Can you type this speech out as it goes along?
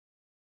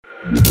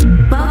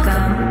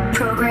Welcome,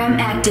 program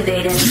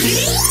activated.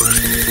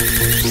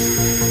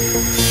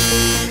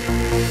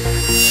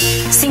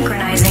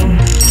 Synchronizing.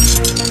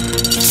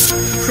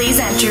 Please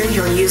enter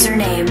your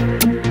username.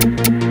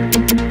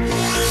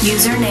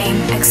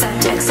 Username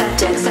accepted,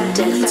 accepted,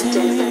 accepted,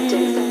 accepted.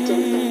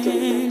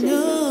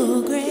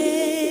 Your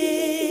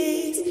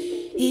grace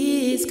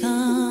is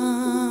coming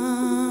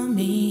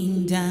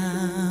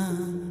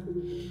down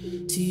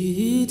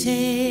to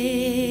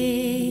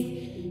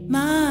take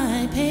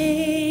my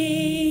pain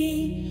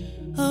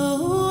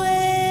away.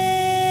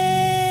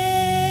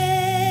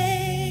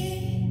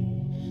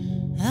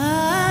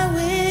 I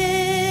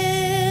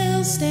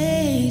will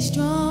stay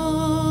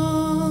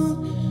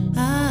strong.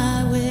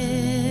 I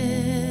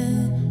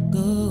will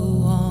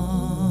go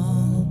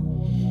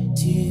on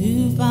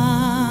to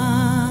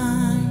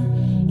find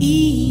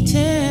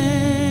eternal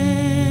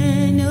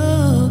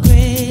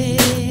grace.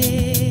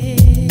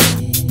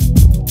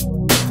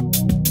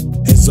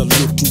 As I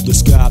look to the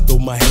sky, I throw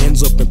my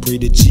hands up and pray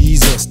to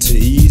Jesus to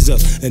ease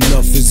us.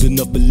 Enough is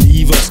enough,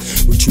 believe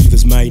us.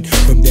 Retrievers might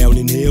come down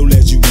in hell,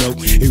 as you know.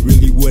 It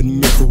really wasn't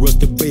meant for us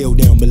to fail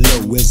down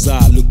below. As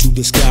I look to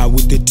the sky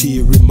with a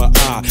tear in my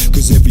eye,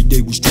 cause every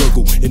day we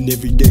struggle and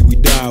every day we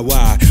die.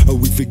 Why are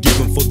we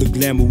forgiven for the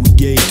glamour we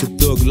gave to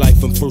thug life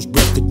from first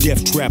breath to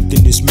death? Trapped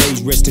in this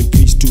maze, rest in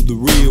peace to the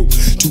real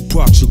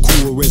Tupac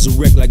Shakur,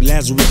 resurrect like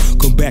Lazarus.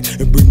 Come back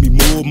and bring me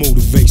more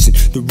motivation,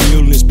 the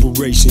real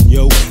inspiration,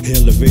 yo.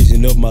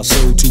 Elevation of my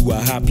soul to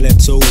a high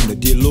plateau. And the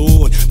dear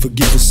Lord,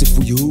 forgive us if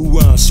we who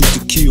are shoot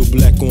to kill.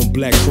 Black on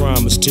black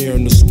crime is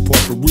tearing us apart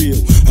for real.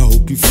 I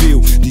hope you feel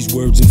these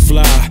words and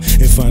fly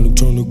and find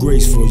eternal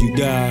grace before you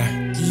die.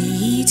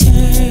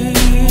 Eternal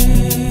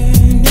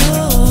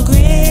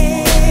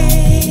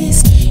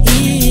grace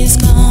is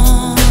coming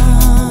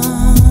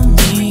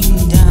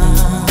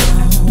down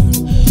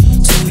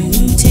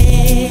to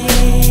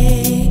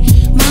take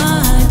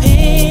my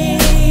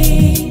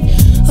pain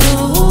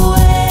away.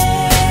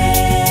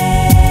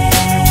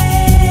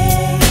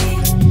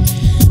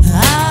 I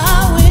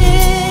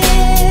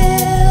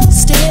will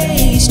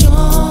stay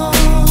strong.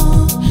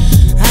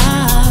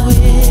 I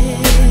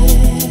will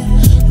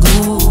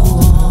go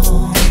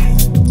on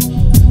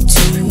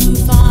to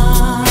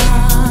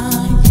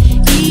find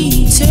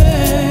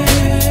eternal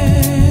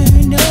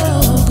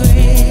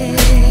grace.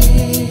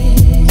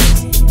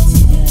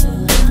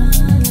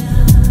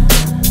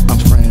 I'm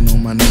praying on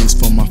my knees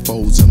for my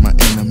foes and my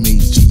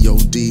enemies.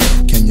 G.O.D.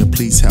 Can you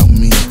please help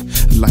me?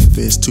 Life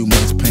is too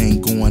much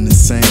pain, going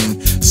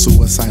insane.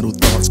 Suicidal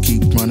thoughts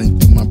keep running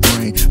through my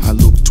brain. I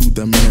look to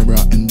the mirror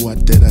and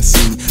what did I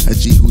see? A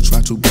G who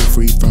tried to break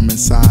free from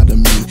inside of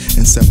me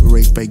and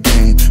separate fake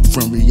game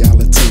from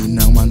reality.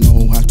 Now I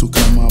know how to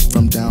come up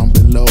from down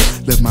below.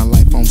 Live my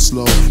life on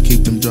slow,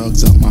 keep them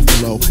drugs up my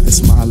flow.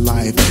 It's my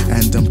life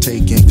and I'm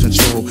taking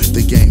control.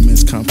 The game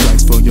is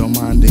complex for your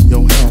mind and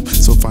your health,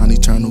 so find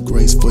eternal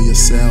grace for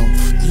yourself.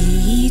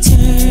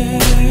 Eternal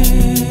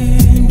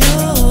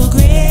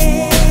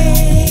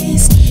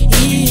grace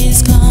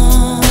is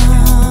coming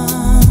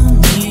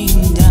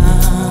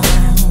down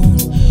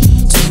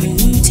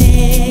to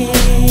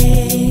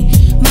take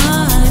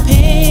my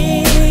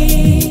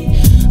pain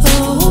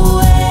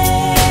away.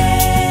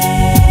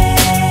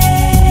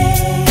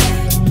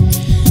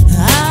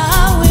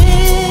 I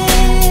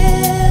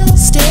will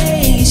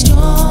stay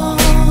strong.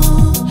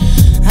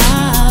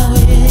 I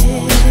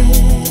will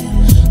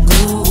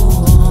go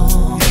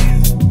on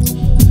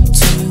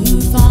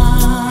to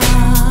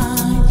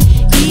find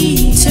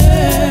eternal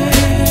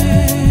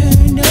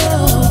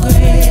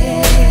grace.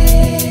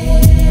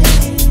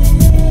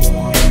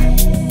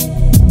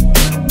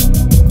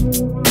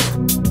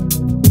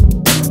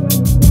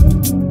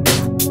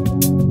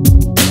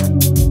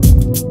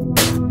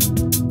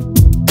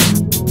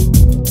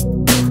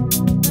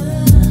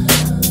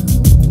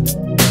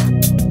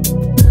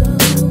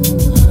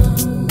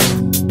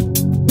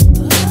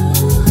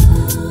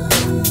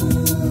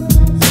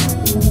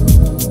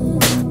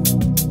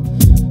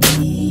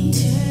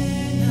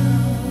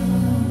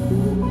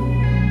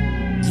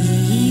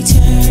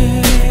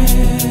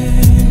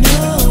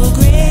 Eternal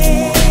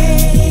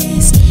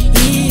grace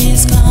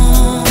is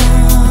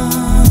coming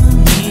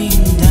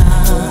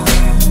down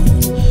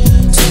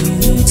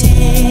to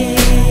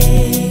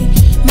take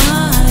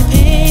my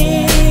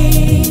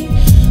pain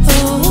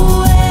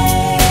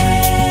away.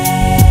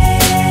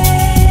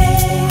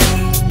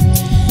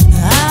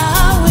 I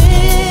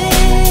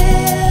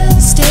will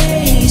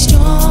stay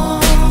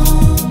strong.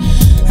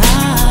 I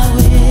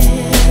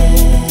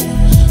will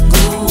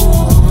go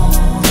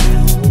on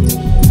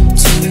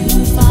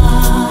to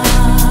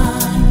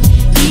find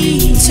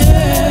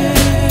eternal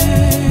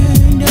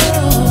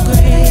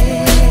grace.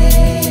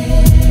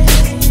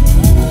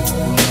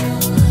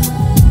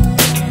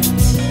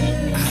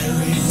 I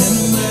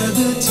remember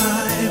the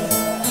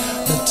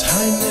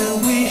time that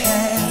we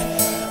had.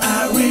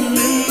 I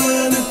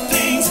remember the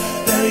things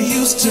that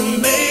used to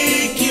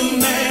make you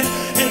mad.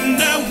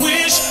 And I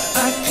wish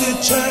I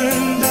could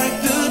turn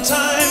back the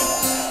time.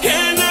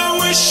 And I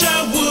wish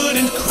I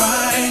wouldn't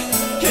cry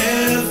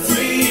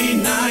every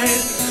night.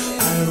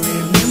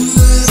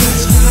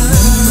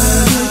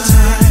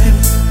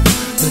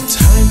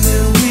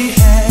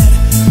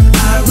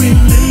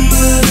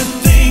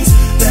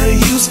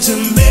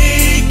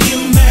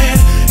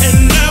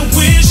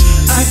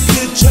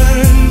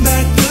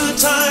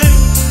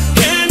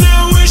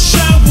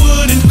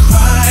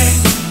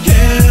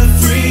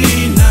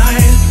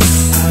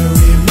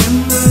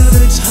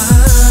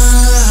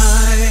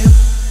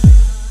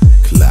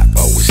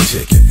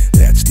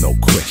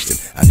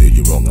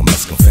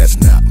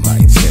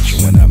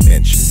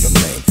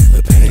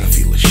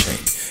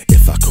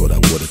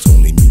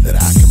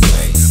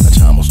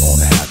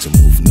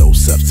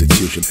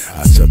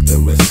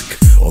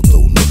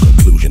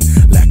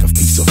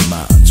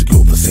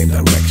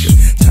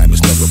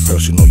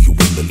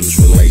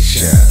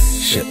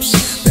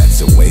 chips. That's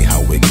the way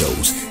how it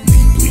goes.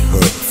 Deeply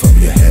hurt from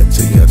your head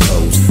to your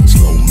toes.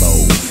 Slow mo,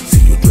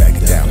 see you drag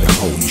it down the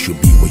hole. You should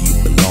be where you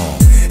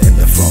belong, in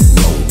the front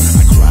row.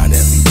 I cried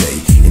every day,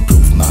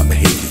 improve my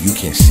behavior. You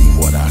can't see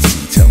what I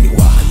see, tell me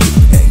why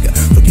you anger.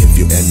 Forgive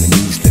your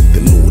enemies, let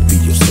the Lord be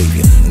your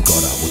savior. And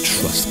God I will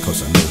trust,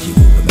 cause I know He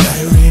will remember.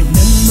 I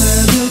remember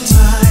the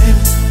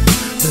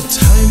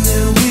time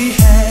that we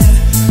had.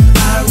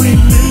 I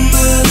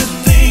remember the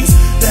things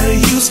that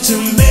used to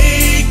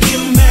make you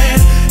mad.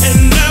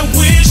 And I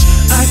wish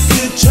I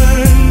could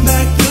turn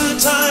back the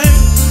time.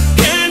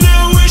 And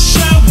I wish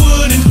I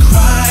wouldn't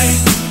cry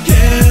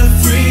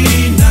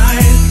every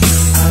night.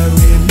 I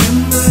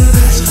remember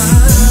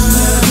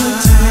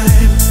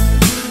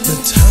the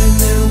time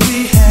that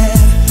we had.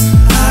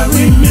 I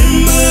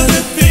remember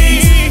the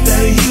things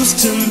that used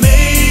to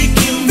make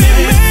you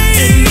mad.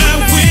 And I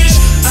wish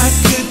I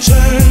could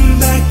turn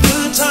back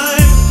the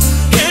time.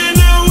 And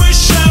I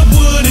wish I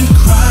wouldn't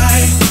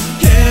cry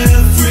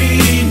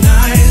every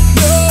night.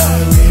 I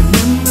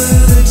remember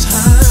the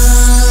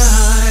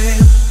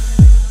time.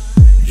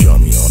 Join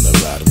me on the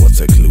ride, what's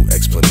a clue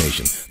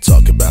explanation?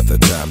 Talk about the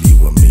time you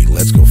and me,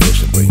 let's go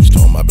fishing.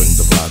 Brainstorm, I bring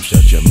the vibe,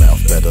 shut your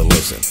mouth, better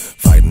listen.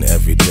 Fighting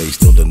every day,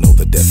 still to know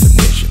the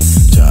definition.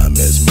 Time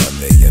is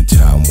money and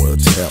time will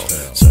tell.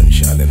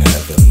 Sunshine in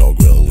heaven, no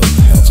grill in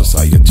hell.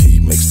 Society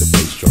makes the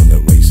base, join the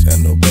race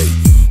and obey.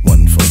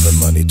 One from the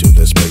money to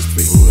the space,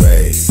 free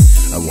hooray.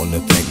 I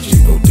wanna thank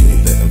G.O.D,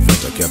 the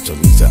inventor, kept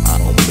Lisa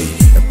eye on me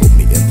and put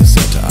me in the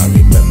center. I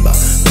remember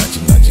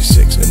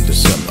 1996 in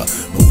December.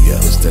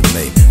 Booyah is the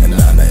name and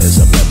Nana is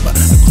a member.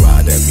 I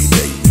cried every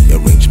day,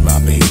 rearrange my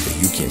behavior.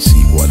 You can't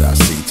see what I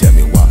see, tell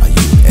me why are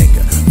you in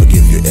anger.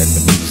 Forgive your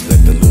enemies,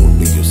 let the Lord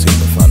be your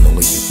savior.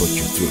 Finally He put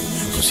you through,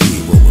 cause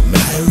He will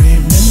remember. I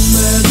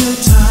remember the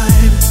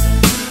time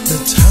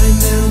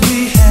that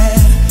we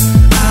had.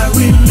 I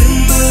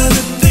remember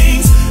the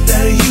things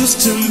that used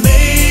to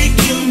make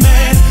you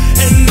mad.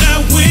 And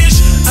I wish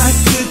I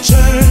could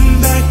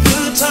turn back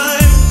the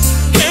time.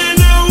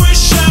 And I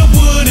wish I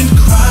wouldn't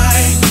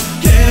cry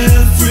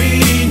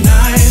every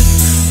night.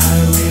 I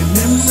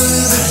remember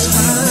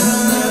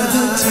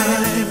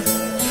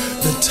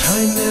the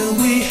time that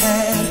we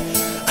had.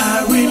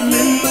 I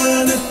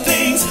remember the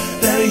things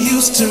that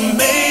used to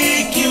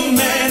make you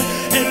mad.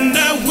 And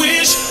I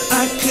wish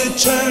I could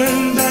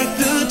turn back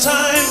the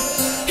time.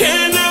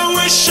 And I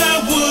wish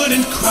I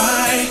wouldn't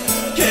cry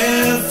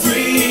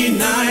every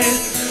night.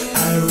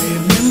 I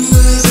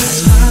remember the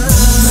time.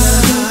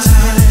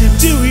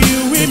 Do you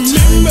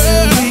remember?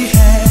 We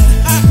had.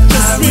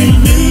 I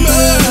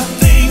remember the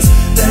things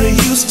that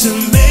used to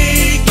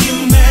make you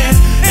mad.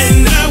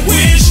 And I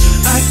wish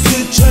I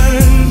could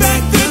turn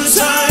back the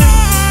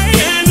time.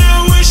 And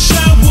I wish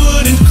I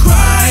wouldn't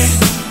cry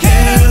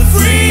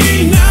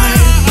every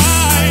night.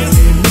 I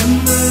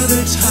remember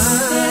the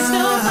time. There's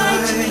no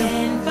fight you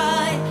can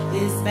fight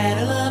this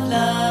battle of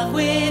love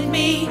with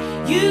me.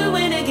 You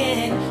win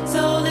again,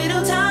 so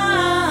little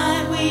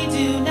time. We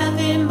do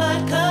nothing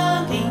but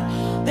compete.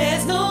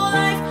 There's no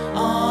life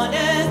on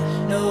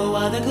earth, no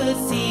other could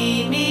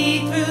see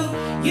me through.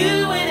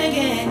 You win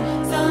again,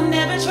 some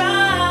never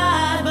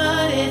try,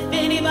 but if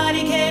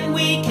anybody can,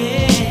 we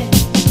can.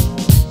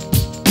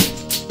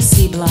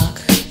 C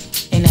Block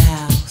in the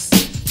house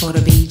for the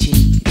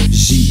BG.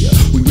 Yeah,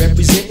 we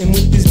representing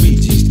with this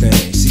BG's thing.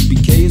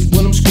 CBK is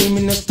what I'm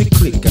screaming, that's the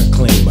click I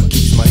claim. I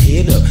keep my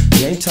head up,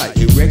 game tight,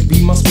 erect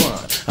be my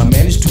spine. I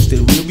manage to stay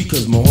real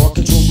because my heart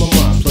controls my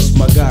mind. Plus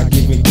my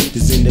God-given gift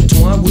is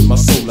intertwined with my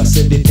soul. I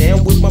set it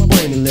down with my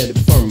brain and let it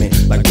ferment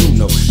like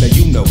Bruno. Now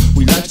you know,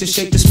 we like to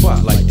shake the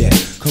spot like that.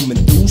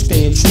 Coming through,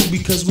 staying true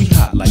because we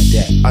hot like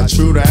that. I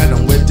true that,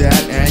 I'm with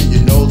that, and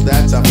you know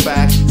that's a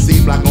fact.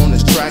 C-Block on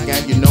this track,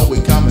 and you know we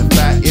coming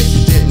back. If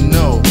you didn't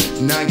know,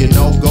 now you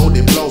know, go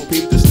they blow,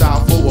 peep the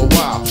style for a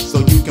while, so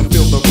you can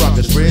feel the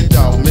ruckus. Red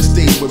dog,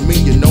 Misty with me,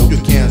 you know you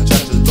can't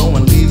touch us.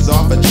 Blowing leaves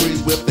off of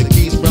trees with the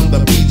keys from the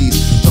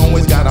BGs.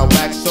 Always got our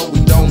back, so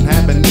we don't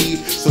have a need.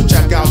 So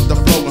check out the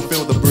flow and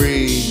feel the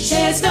breeze.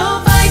 There's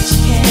no fight you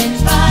can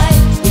fight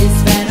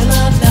this battle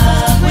of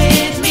love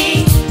with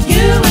me.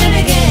 You win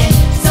again,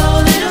 so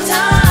little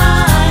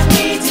time.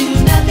 We do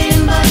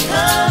nothing but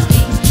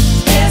compete.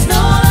 There's no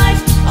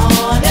life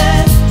on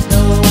earth,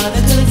 no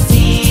other could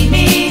see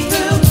me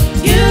through.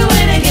 You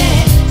win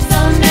again,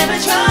 some never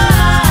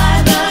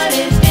try, but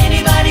if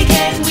anybody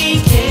can,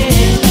 we can.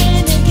 You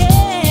win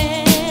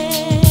again.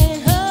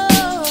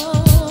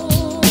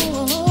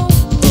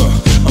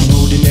 I'm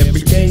holding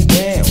everything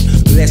down,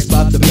 blessed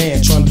by the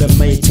man trying to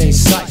maintain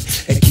sight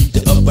and keep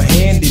the upper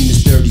hand in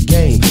this dirty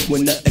game.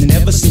 When nothing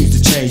ever seems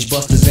to change,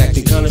 busters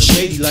acting kinda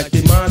shady like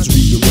their minds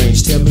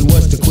rearranged. Tell me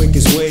what's the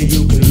quickest way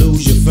you can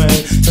lose your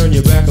fame? Turn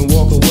your back and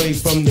walk away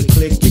from the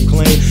click you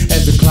claim.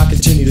 As the clock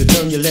continue to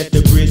turn, you let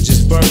the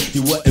bridges burn.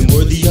 You wasn't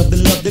worthy of the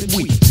love that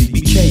we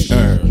CBK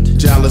earned.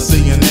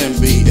 Jealousy and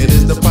envy, it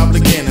is the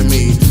public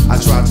enemy. I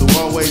try to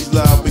always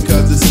love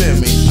because it's in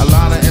me. A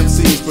lot of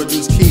MCs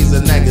produce keys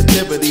of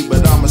negativity,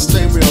 but I'ma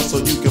stay real so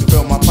you can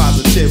feel my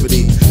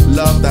positivity.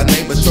 Love thy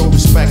neighbor, show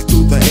respect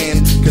to the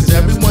end, cause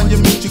everyone you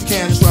meet you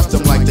can't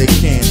they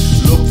can.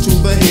 Look to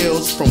the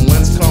hills from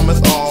whence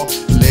cometh all.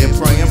 Live,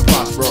 pray, and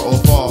prosper or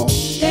fall.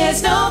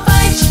 There's no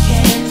fight you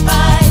can't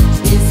fight.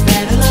 This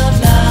battle of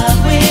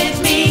love with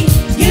me,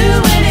 you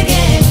win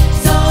again.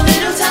 So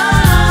little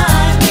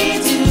time, we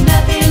do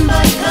nothing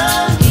but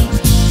compete.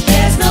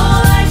 There's no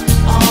life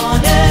on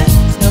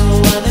earth,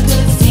 no other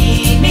could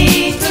see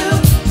me through.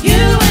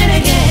 You win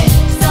again,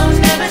 so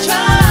never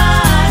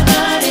try.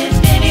 But if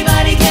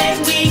anybody can,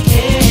 we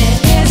can.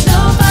 There's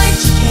no fight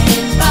you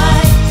can't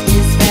fight.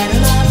 This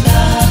battle of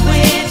love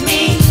with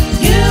me,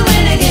 you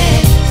win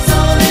again. So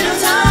little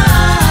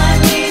time,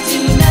 we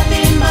do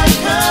nothing but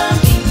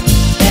compete.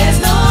 There's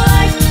no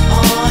life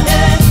on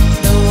earth,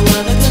 no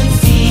other could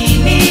see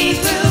me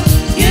through.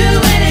 You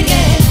win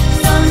again,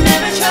 so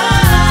never try.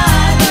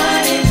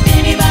 But if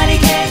anybody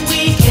can,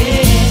 we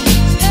can.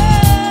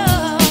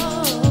 Oh,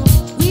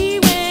 we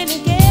win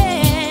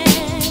again.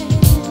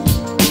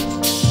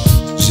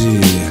 Yeah,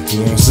 you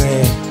know what I'm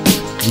saying?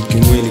 You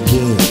can win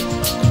again.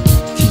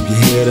 Keep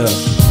your head up.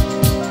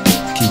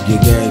 Keep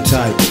your game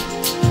tight.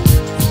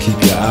 And keep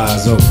your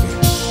eyes open.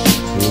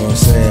 You know what I'm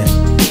saying?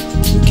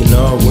 We can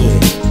all win.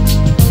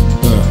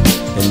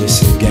 In this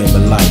here game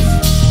of life.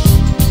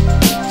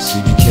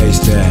 CBK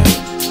style.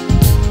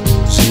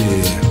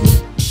 Yeah.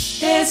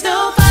 There's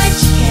no fight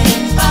you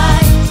can't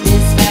fight.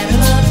 This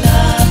battle of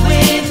love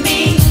with me,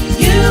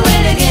 you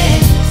win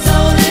again. So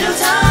little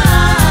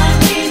time,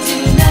 we do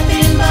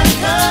nothing but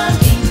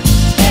compete.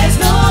 There's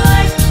no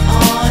life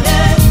on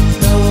earth,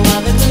 no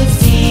other could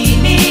see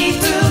me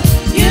through.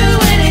 You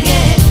win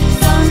again,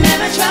 so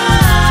never try.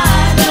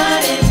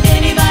 But if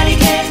anybody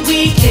can, we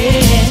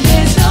can.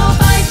 There's no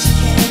fight you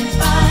can't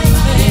fight.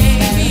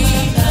 Baby,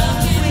 love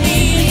can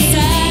be a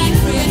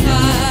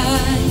sacrifice,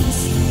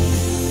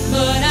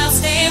 but I'll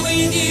stay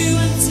with you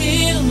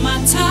until my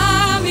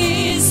time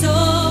is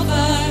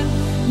over.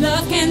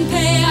 Love can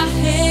pay a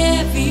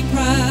heavy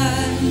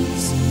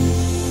price,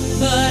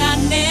 but I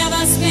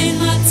never spend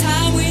my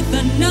time with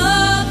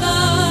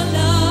another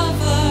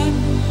lover.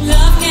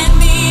 Love can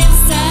be a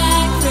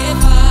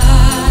sacrifice.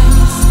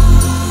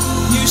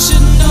 You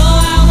should know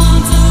I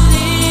want to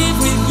live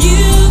with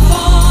you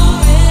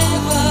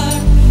forever.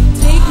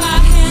 Take my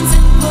hands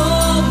and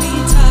hold me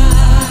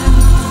tight.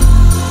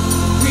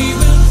 We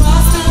will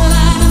cross the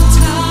line of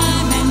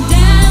time and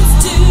dance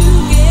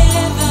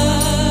together.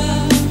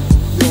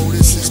 Yo,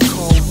 this is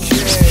cold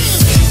case.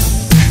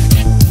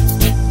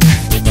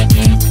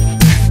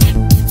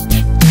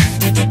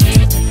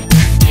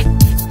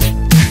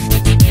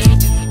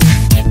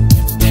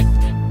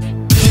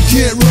 You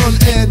can't run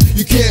and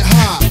you can't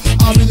hide.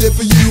 I'll be there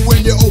for you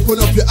when you open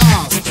up your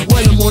eyes.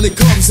 When the morning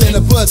comes and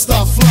the birds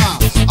start fly,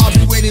 I'll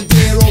be waiting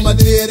there on my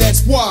dear,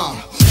 that's why.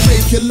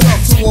 Make your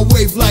love to a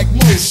wave-like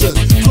motion.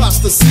 Cross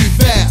the sea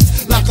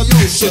vast like an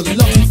ocean.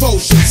 Love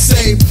devotion,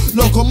 same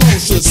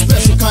locomotion.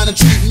 Special kind of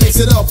treat, mix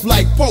it up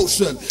like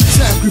potion.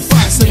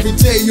 Sacrifice every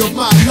day of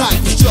my life.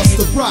 It's just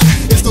the price,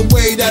 it's the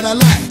way that I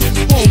like.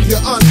 Hope you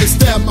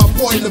understand my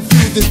point of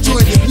view. This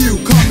joint of you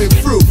coming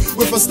through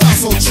with a style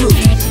so true.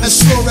 As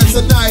sure as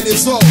the night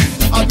is old,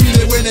 I'll be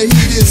there when the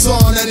heat is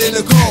on and in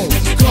the cold.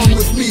 Come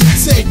with me,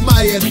 take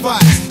my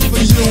advice. For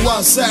you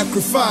I'll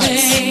sacrifice.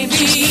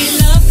 Baby,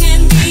 love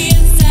can be a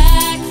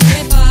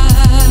sacrifice,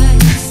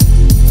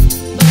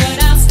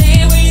 but I'll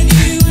stay with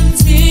you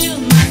until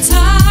my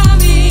time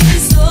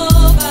is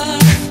over.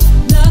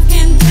 Love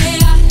can pay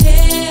a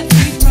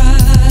heavy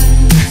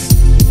price,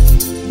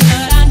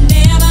 but I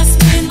never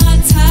spend my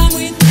time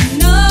with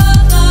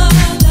another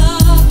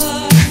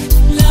lover.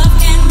 Love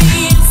can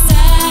be a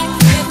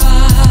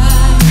sacrifice.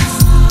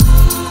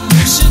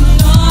 You should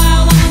know I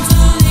want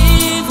to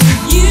live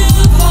with you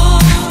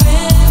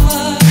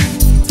forever.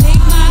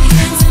 Take my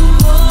hands and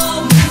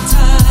hold me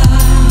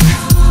tight.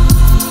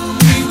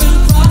 We will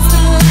cross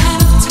the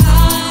line of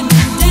time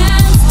and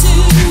dance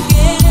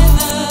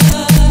together.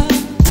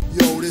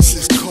 Yo, this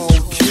is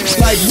cold case.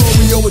 Like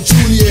Romeo and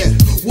Juliet,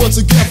 one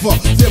together,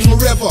 then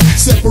forever.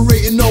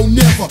 Separating, no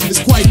never. It's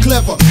quite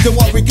clever. Then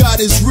what we got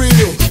is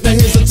real. Now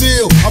here's the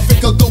deal. I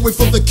think I'll go in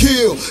for the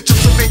kill.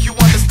 Just to make you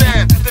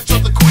understand that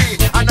you're the queen.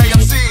 And I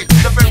am seen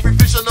the very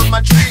vision of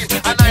my dream.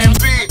 And I am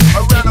being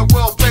around the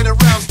world, played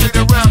around, stayed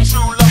around.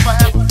 True love I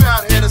haven't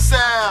found, hear the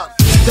sound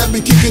that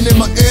be kicking in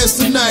my ears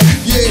tonight.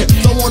 Yeah,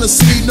 don't wanna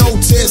see no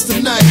tears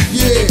tonight.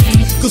 Yeah,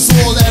 cause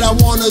all that I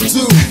wanna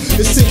do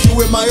is take you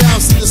in my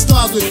arms, see the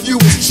stars with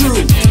you is true.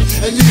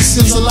 And this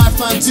is a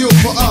lifetime deal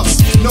for us.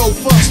 No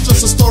fuss,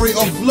 just a story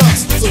of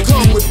lust. So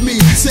come with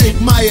me, take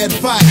my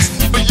advice.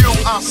 For you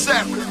I'll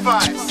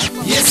sacrifice.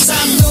 Yes,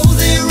 I know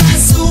there are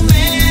so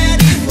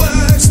many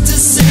words to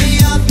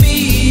say of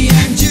me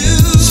and you.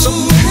 So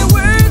many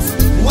words.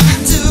 Why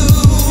do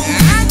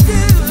I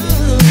do?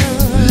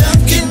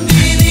 Love can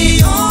be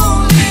the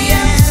only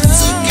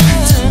answer.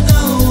 Got to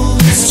know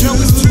it's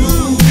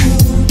true.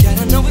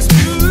 Gotta know it's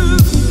true.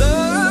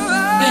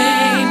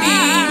 Baby,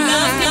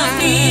 love can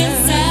be a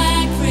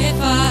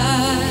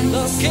sacrifice.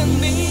 Love can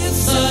be a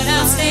But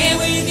I'll stay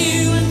with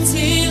you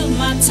until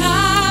my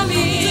time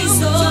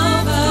is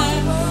over.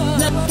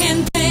 Love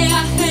can pay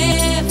a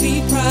heavy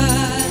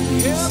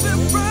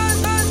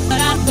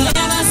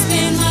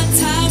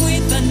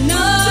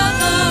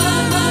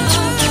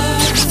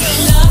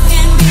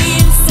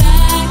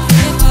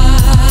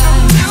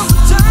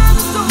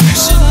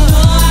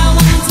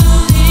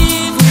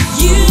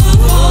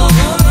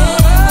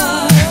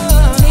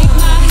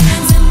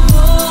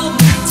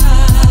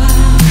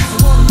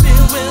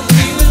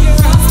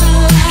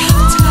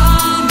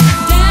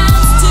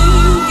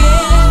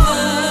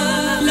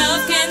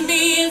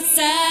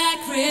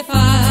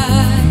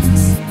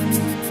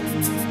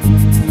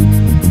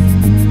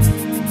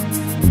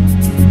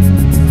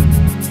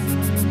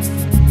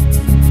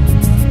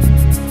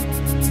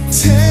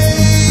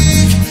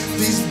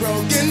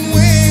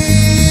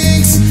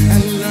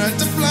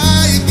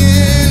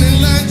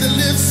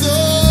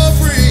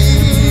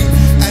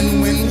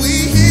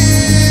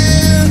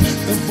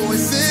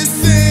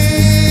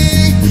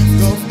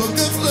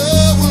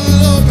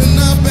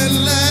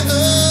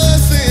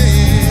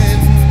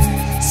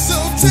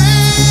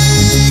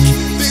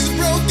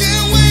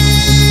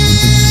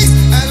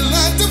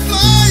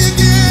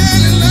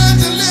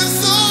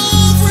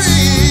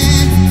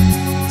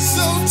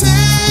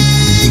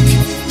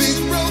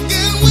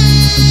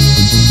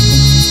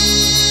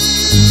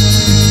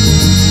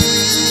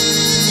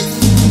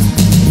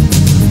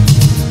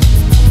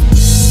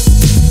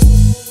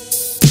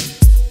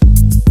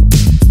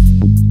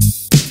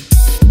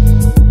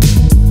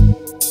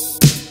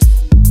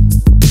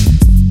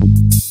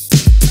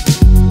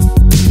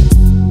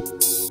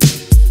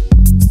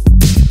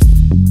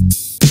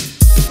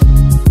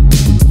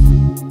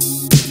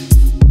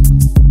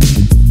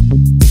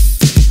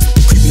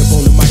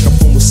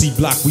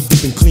We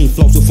dipping clean,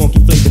 flows with funky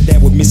flavor.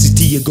 That with Mrs.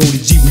 T or go to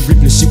G. We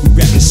ripping the shit, we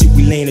rapping the shit,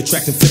 we laying the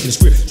tracks and flipping the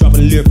script.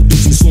 Dropping the lyric,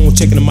 producing the song,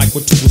 checking the mic for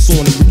two. What's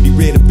on the rippity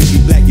red, a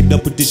bitty black. Get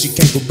up with this, you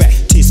can't go back.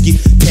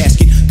 Tisket,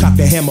 casket, cock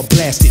the hammer,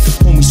 blast it.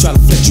 Homies try to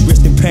flex you,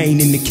 rest in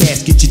pain in the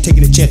casket. You're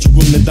taking a chance, you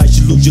rolling the dice,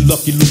 you lose your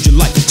luck, you lose your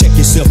life. Check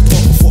yourself,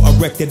 punk, before I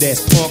wreck that ass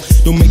punk.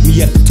 Don't make me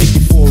have to take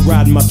you for a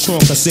ride in my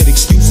trunk. I said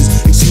excuses,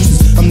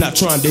 I'm not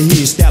trying to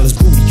hear style is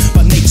booty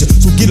by nature.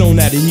 So get on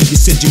out and you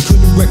said you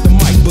could've wrecked the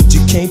mic, but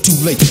you came too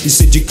late. You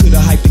said you could've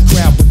hyped the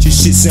crowd, but your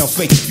shit sound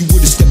fake. You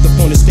would've stepped up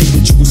on the stage,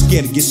 but you was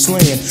scared to get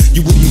slammed.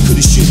 You would've, you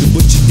could've, should've,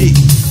 but you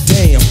didn't.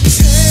 Damn.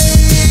 Take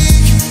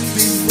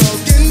these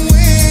broken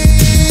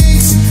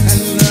wings and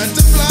learn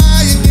to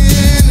fly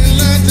again and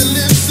learn to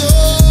live so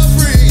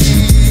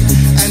free.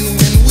 And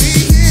when we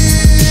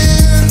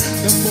hear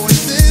the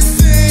voices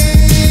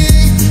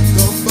sing,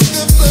 the book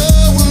of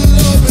love will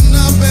open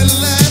up and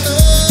let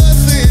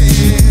us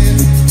in.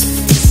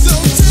 So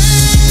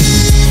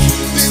take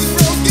these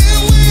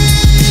broken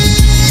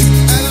wings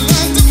and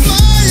learn to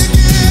fly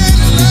again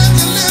and learn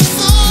to live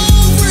so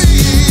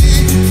free.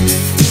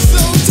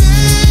 So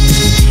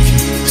take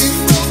these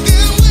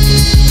broken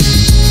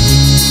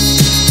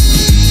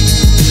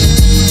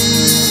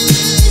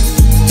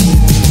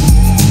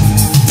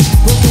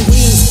Broken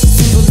wings,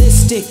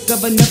 symbolistic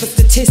of another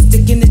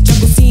statistic in the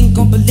jungle scene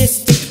gone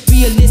ballistic.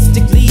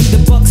 Realistically, the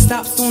buck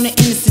stops on an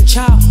innocent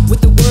child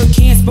with the word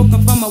can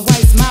spoken from a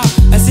white mouth.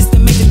 A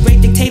systematic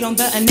great dictate on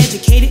the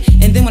uneducated,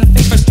 and then when the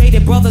fake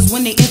frustrated brothers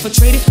when they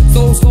infiltrated,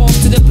 souls off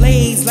to the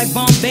blaze like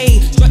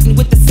Bombay, strutting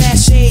with the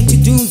sachet to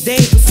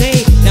doomsday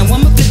crusade. Now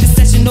I'ma flip the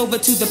session over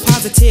to the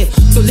positive,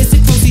 so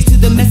listen closely to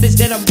the message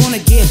that I'm gonna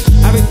give.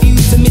 I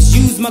refuse to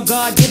misuse my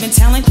God-given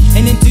talent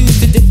and induce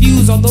to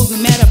diffuse all those who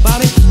mad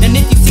about it. And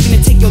if you're seeking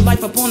to take your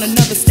life upon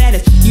another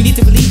status, you need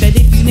to believe that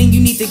if you lean,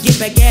 you need to get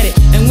back at it.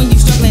 And when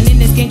you're struggling in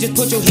this game, just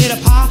put your head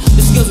up high.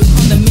 The skills will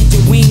come to mend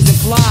your wings and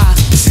fly.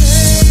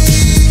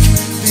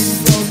 Take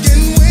these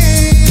broken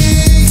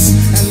wings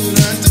and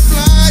learn to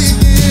fly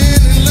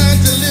again and learn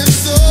to live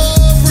so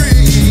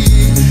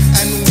free.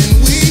 And when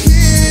we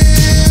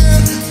hear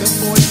the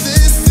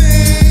voices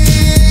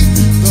sing,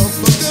 the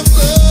book of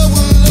love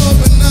will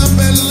open up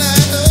and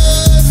let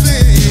us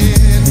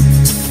in.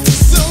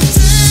 So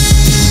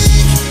take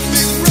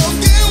these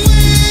broken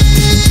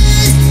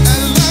wings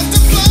and learn to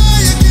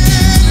fly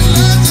again and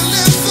learn to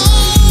live so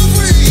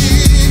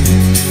free.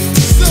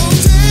 So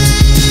take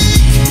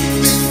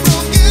these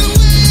broken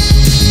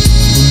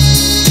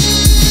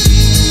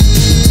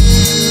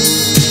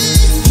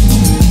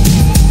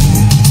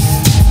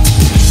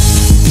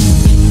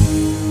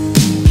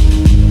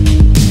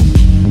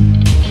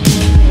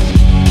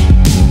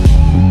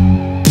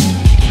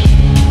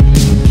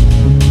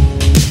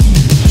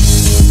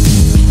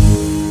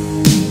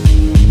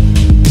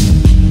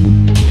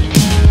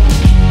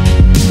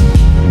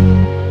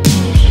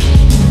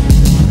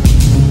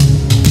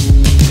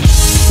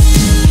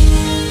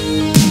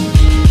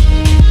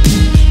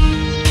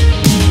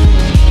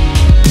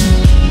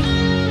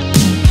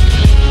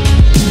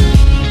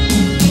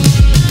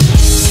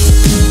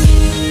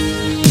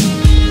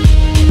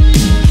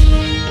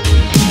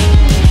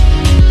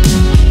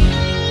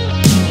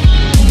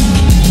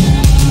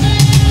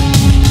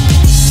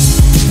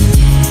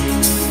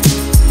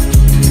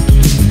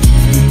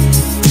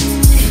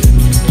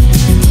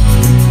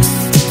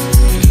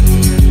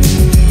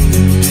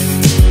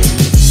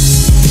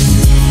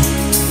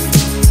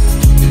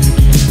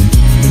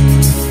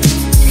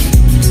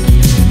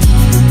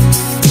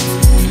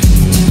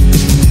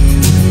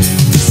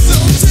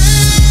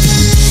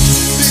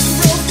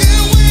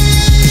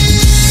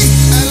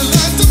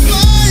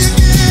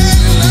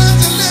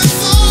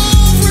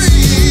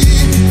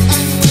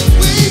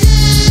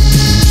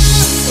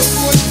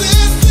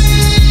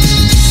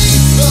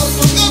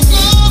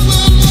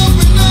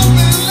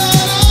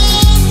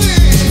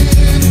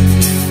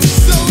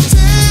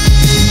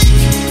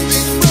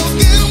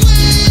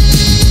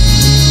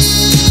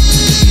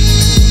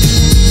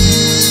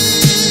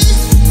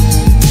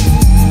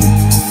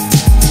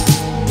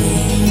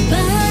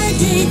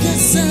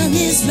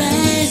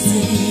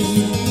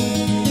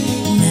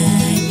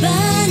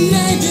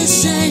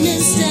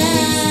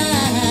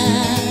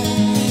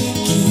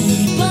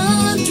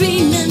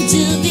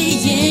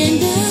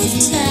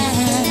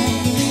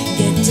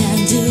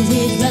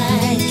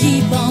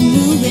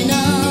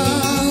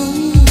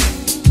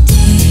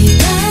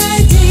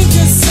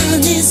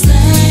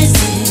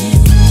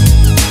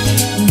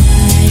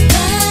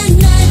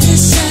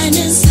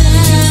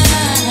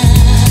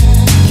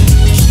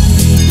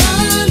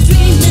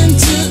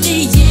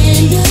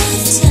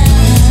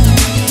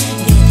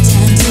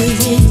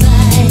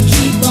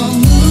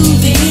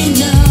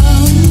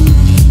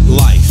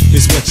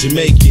you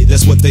make it,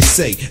 that's what they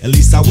say. At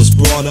least I was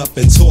brought up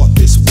and taught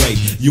this way.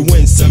 You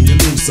win some, you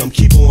lose some,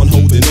 keep on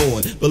holding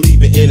on.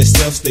 Believing in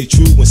yourself, stay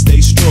true and stay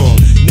strong.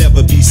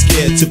 Never be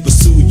scared to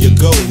pursue your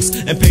goals,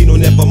 and pay no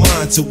never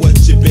mind to what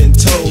you've been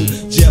told.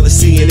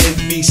 Jealousy and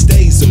envy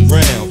stays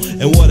around,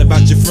 and what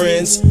about your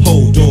friends?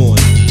 Hold on.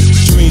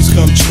 dreams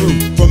come true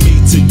from me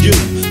to you.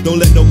 Don't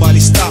let nobody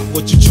stop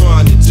what you're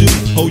trying to do.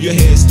 Hold your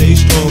head, stay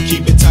strong,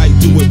 keep it tight,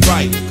 do it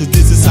right. Cause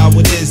this is how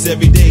it is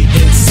every day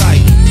in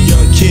sight.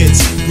 Young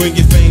kids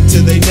bringing fame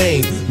to their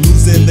name,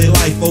 losing their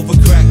life over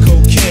crack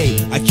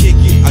cocaine. I kick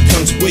it, I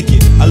comes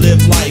wicked, I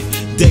live life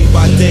day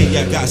by day.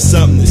 I got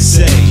something to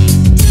say.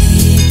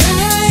 Day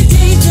by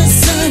day the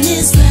sun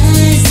is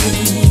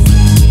rising.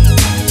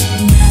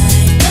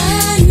 Night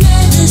by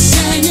night the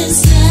shining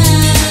star.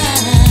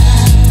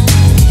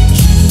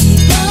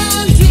 Keep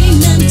on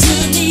dreaming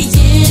till the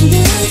end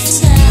of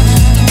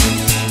time.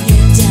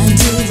 Get down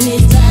to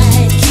it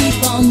right, keep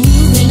on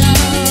moving on.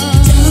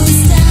 Don't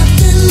stop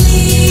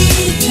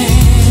believing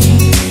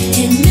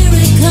in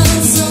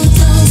miracles, so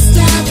don't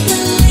stop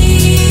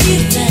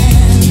believing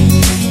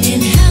in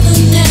heaven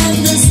and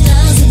the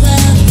stars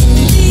above.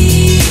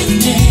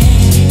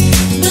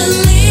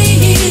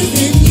 Believe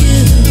in you,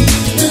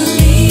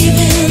 believe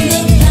in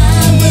the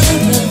power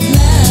of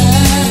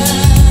love.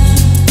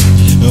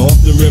 I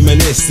often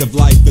reminisce of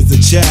life as a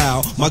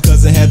child. My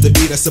cousin had the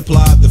beat that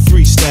supplied the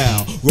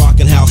freestyle.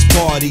 Rockin' house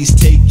parties,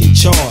 taking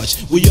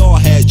charge. We all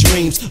had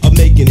dreams of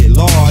making it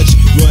large.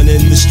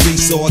 Running the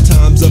streets all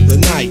times of the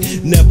night.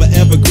 Never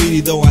ever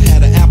greedy, though I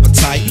had an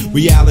appetite.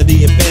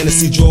 Reality and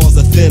fantasy draws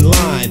a thin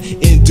line.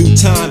 In due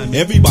time,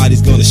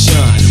 everybody's gonna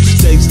shine.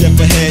 Stay step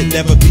ahead,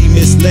 never be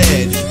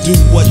misled. Do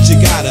what you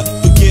gotta,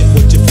 forget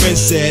what your friend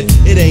said.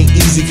 It ain't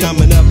easy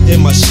coming up in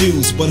my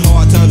shoes, but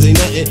hard times ain't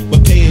nothing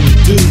but paying the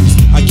dues.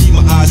 I keep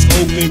my eyes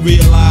open,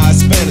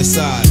 realize,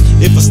 fantasize.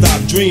 If I stop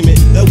dreaming,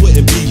 that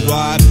wouldn't be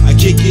right. I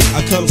kick it,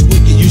 I comes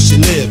wicked, you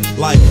should live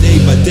life day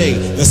by day,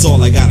 that's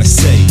all I gotta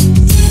say.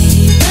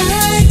 Day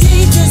by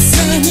day the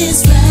sun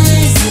is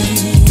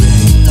rising.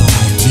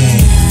 Night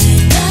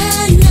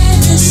by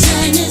night the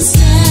shining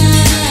star.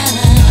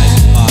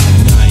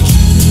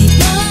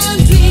 Keep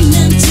on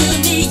dreaming till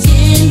the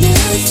end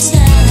of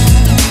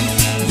time.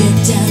 Get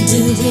down to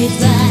it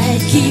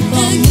right, keep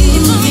on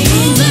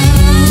moving on.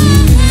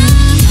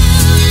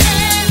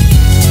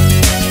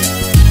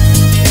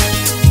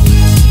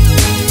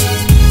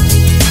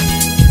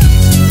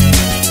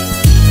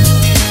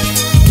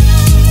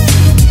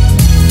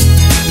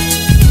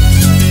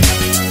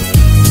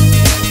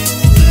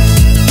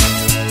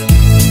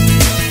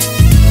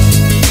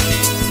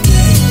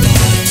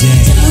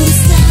 Don't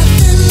stop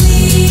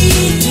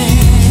believing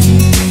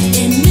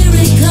in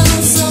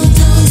miracles, so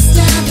don't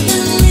stop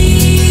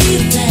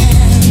believing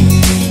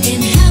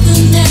in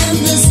heaven and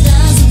the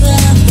stars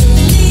above.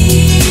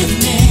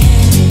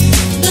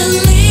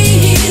 Believe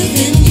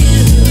in you,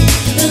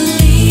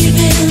 believe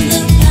in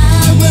the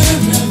power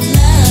of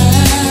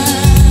love.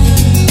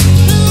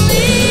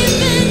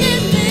 Believe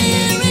in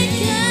miracles.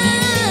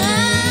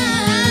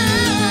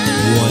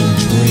 One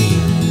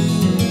dream,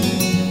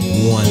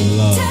 one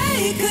love.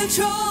 Take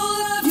control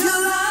of your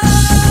life.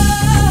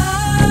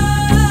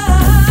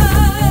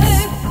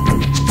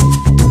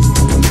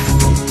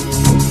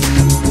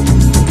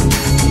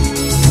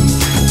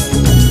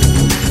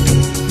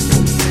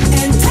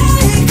 And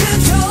take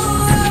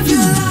control of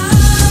your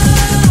life.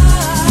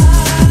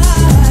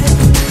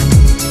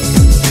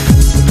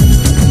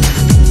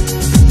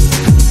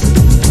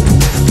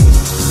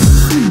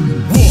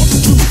 1,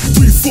 2,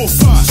 3, 4,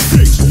 5,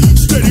 6.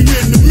 Steady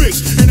in the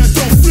mix, and I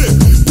don't flip.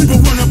 People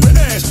run up and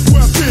ask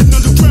where I've been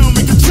underground,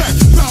 making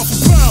tracks, pound for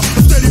pound.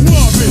 I'm steady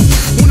marvin.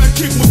 When I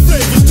kick my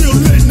flavor, still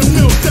letting them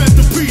know that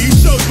the PE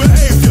shows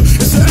behavior.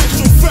 It's an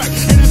actual fact,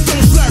 and I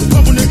don't slack.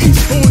 Pumping the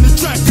east on the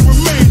track, it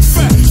remains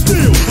fat.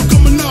 Still, I'm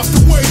coming off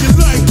the way you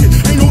like it.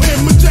 Ain't no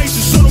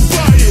imitation, so don't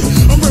buy it.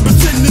 I'm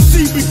representing the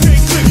CBK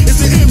click.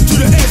 It's an M to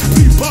the SP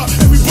pop.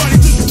 Everybody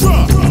just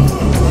drop.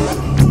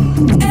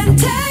 And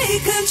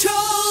take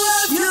control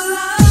of your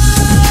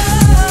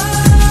life.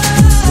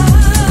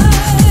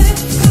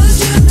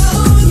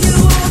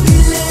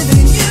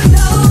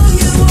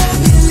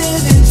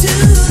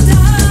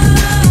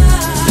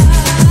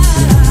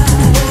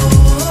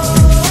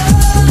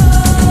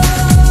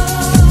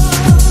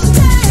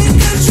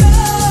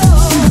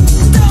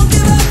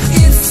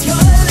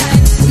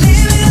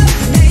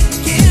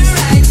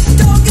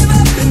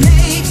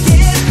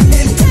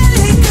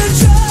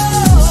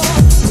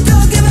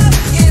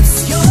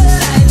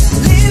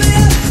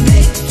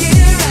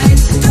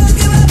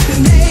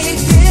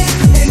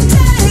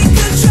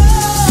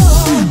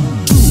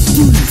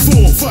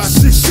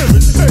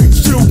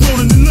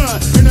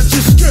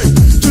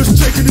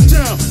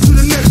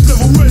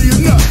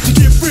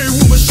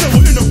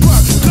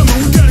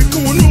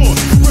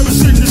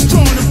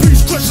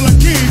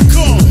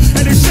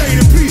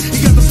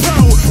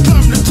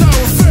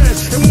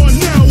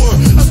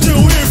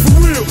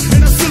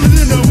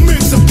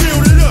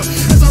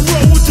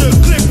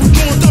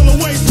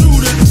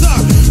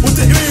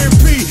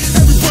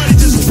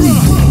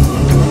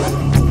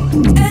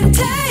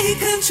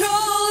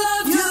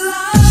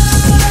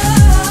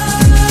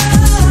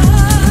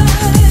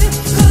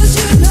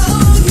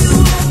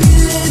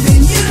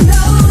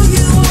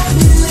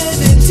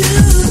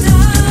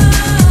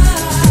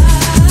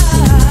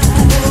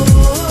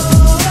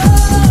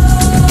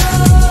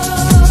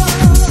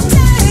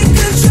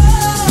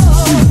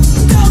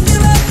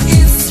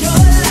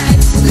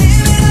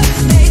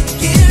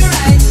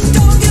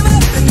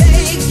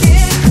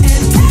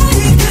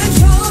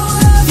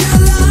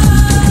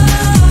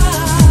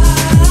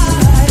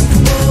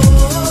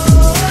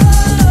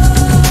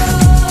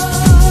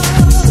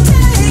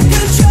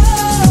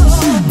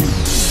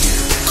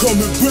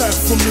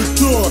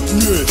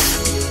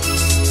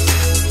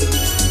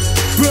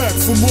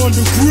 from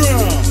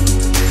underground.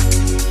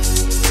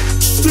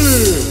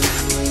 Still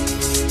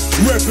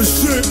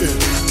representing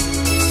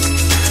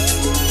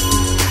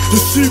the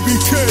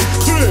CBK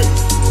clique.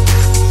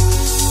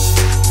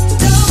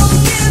 Don't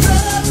give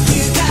up,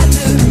 you got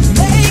to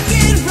make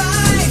it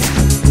right.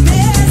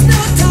 There's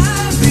no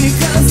time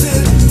because the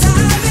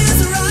time is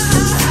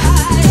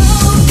right.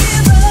 Don't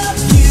give up,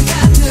 you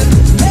got to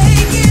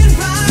make it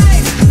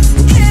right.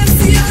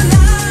 It's your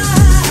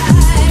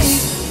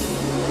life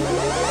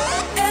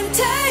and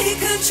take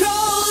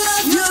control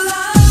of your life.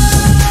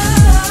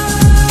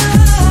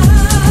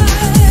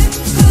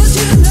 'Cause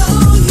you know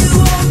you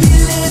won't be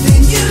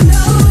living, you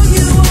know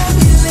you won't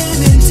be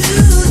living to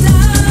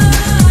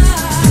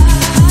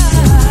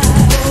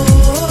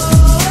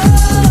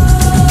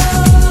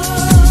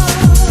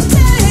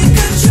take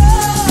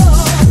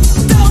control.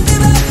 Don't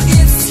give up,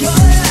 it's your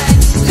life.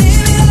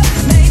 Live it up,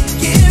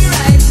 make it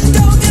right.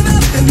 Don't give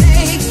up and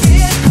make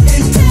it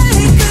and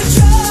take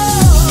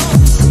control.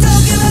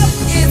 Don't give up,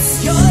 it's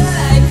your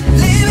life.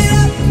 Live it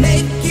up,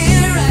 make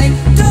it right.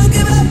 Don't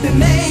give up and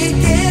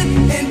make it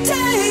and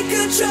take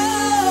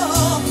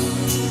control.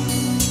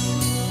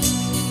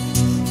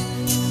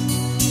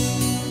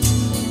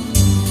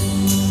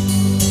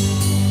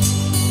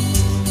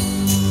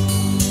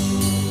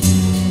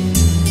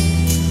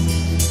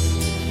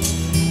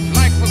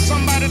 Like for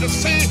somebody to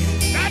say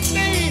that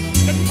day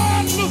that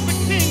Martin Luther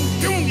King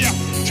Jr.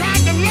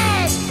 tried to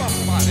love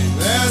somebody.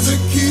 There's a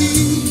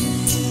key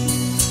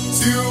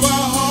to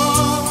our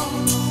heart,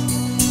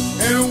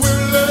 and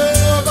with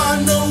love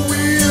I know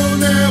we'll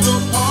never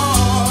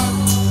part.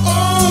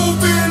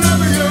 Open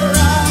up your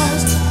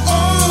eyes,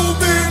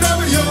 open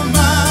up your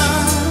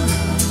mind.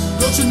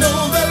 Don't you know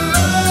that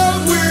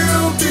love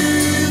will be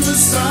the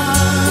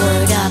sign?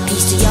 Word up,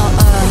 peace to y'all.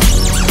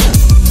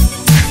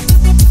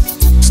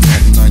 It's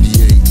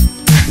 1998.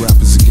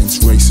 Rappers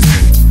against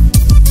racism.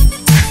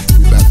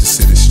 We about to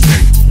set it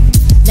straight.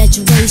 Let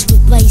your race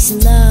replace in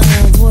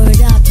love.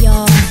 Word up,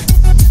 y'all.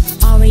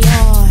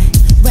 RER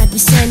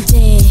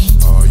representing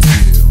Oh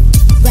yeah.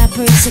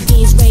 rappers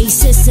against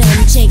racism.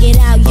 Check it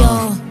out,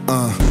 y'all.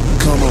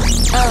 Come on.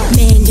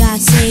 Man got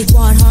saved,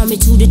 brought harmony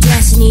to the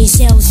destiny.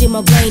 Cells in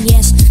my brain,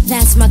 yes,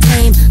 that's my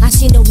claim. I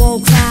seen the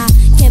world cry,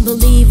 can't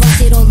believe I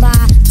say don't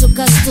lie. Took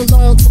us too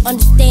long to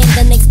understand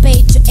the next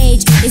page. Your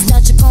age is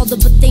not your call, but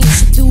things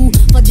you do.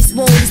 For this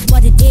world is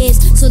what it is,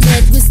 so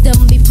let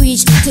wisdom be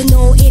preached. To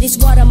know it is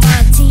what I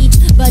might teach,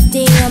 but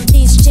damn,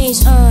 things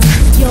change.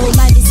 Your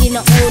life is in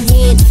our own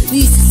hand.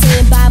 We use the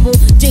same Bible,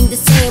 drink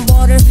the same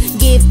water.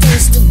 Give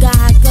thanks to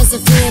God, 'cause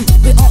of Him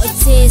we all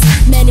exist.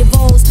 Many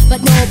roles,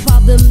 but no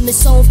problem is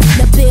solved.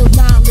 Now build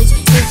knowledge.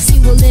 If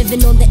you were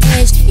living on the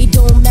edge, it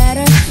don't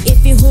matter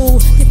if you're who,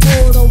 the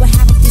board, or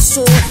have of the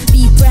sword.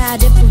 Be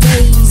proud of your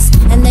race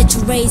and let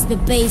your race be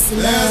based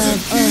in There's a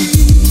love. key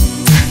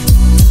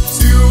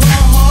to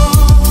our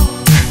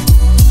heart,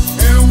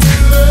 and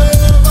with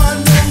love I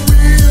know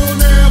we'll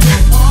never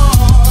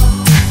part.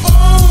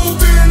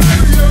 Open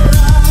up your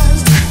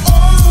eyes,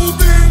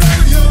 open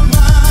up your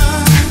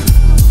mind.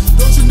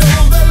 Don't you know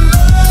that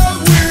love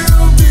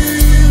will be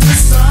the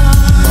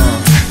sign?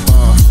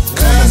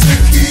 There's a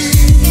key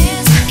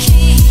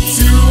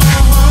to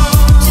our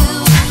heart,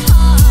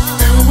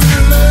 and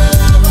with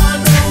love I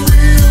know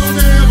we'll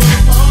never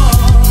part.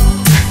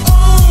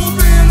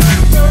 Open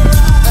up your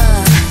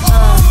eyes,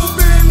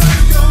 open up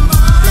your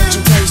mind. Let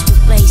your race be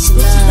based in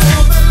love.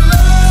 Know that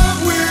love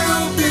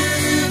will be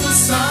the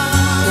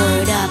sign.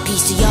 Word up,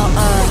 peace to y'all.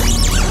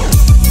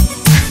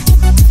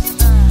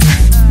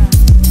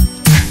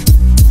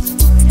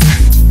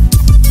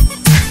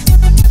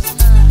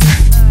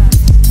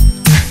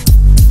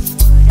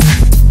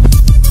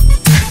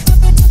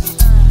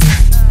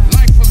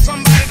 Like for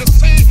somebody to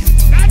say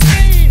that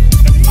day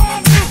that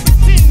Martin Luther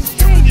King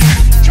Jr.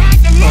 tried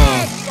to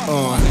love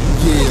somebody.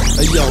 Yeah,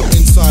 hey yo,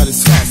 inside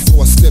is hot,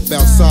 so I step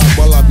outside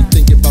while I be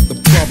thinking about the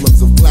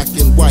problems of black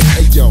and white.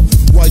 Hey yo,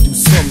 why do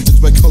some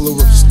judge by color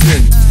of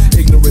skin?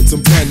 Ignorance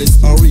and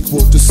blindness are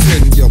equal to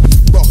sin. Yo,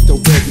 buck the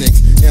rednecks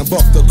and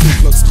buck the Ku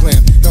Klux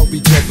Klan. Help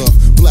each other,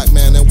 black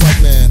man and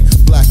white man.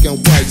 Black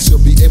and white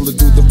should be able to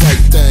do the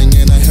right thing.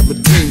 And I have a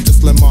dream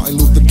just like Martin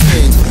Luther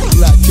King.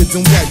 Black kids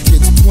and white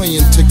kids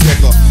playing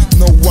together.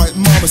 No white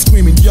mama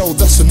screaming, yo,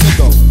 that's a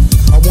nigga.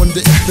 I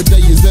wonder if the day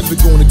is ever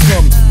gonna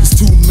come. There's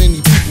too many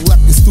people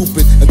acting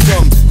stupid and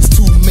dumb. There's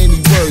too many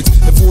words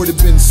have already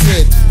been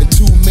said, and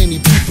too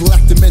many people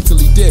acting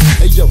mentally dead.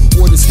 Hey yo,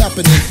 what is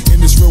happening in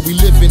this world we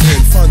living in?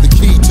 Find the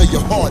key to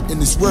your heart in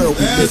this world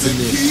we There's a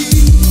living in. key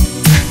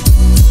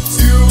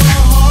to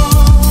our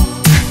heart,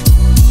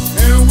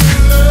 and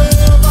with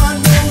love I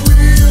know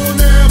we'll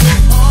never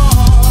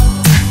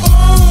part.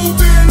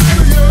 Open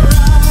up your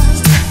eyes,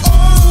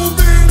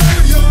 open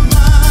up your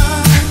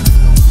mind.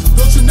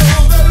 Don't you know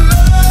that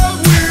love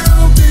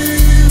will be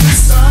the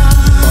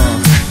sign?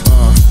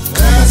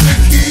 There's a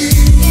key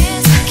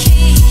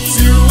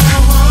to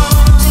our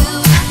heart,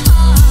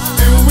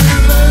 and with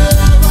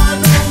love I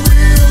know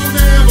we'll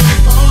never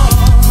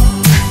part.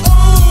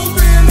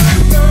 Open up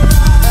your eyes.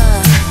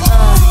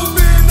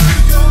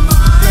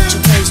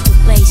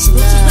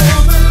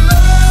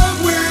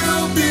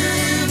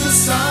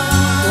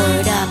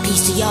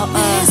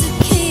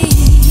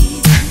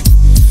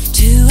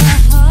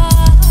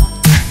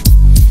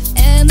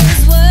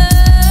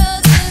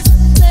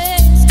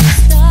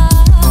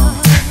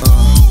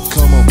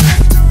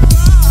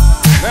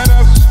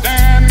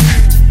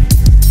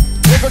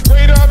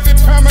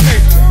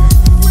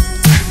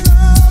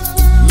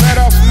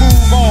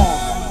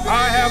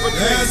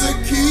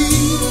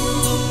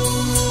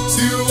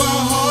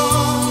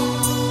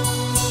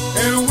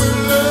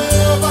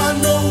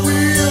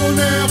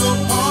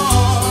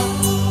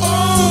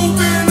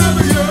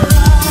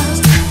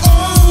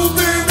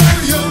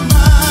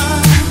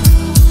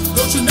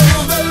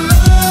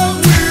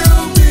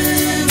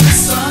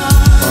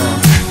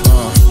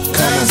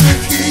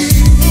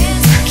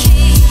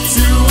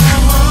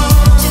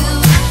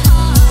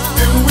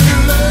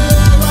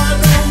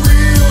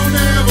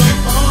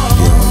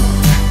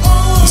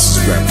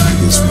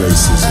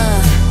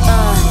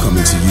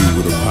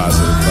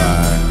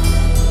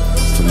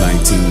 to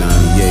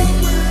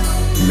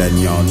 1998. Letting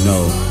y'all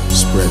know,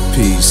 spread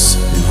peace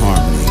and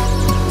harmony.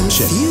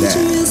 Check that. The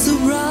future is so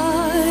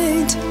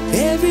bright,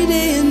 every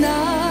day and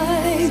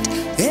night,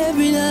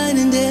 every night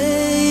and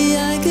day.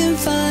 I can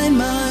find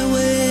my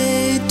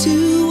way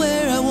to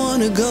where I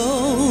wanna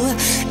go,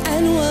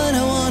 and what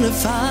I wanna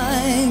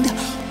find,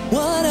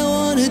 what I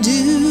wanna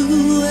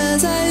do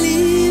as I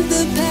leave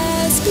the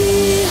past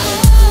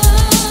behind.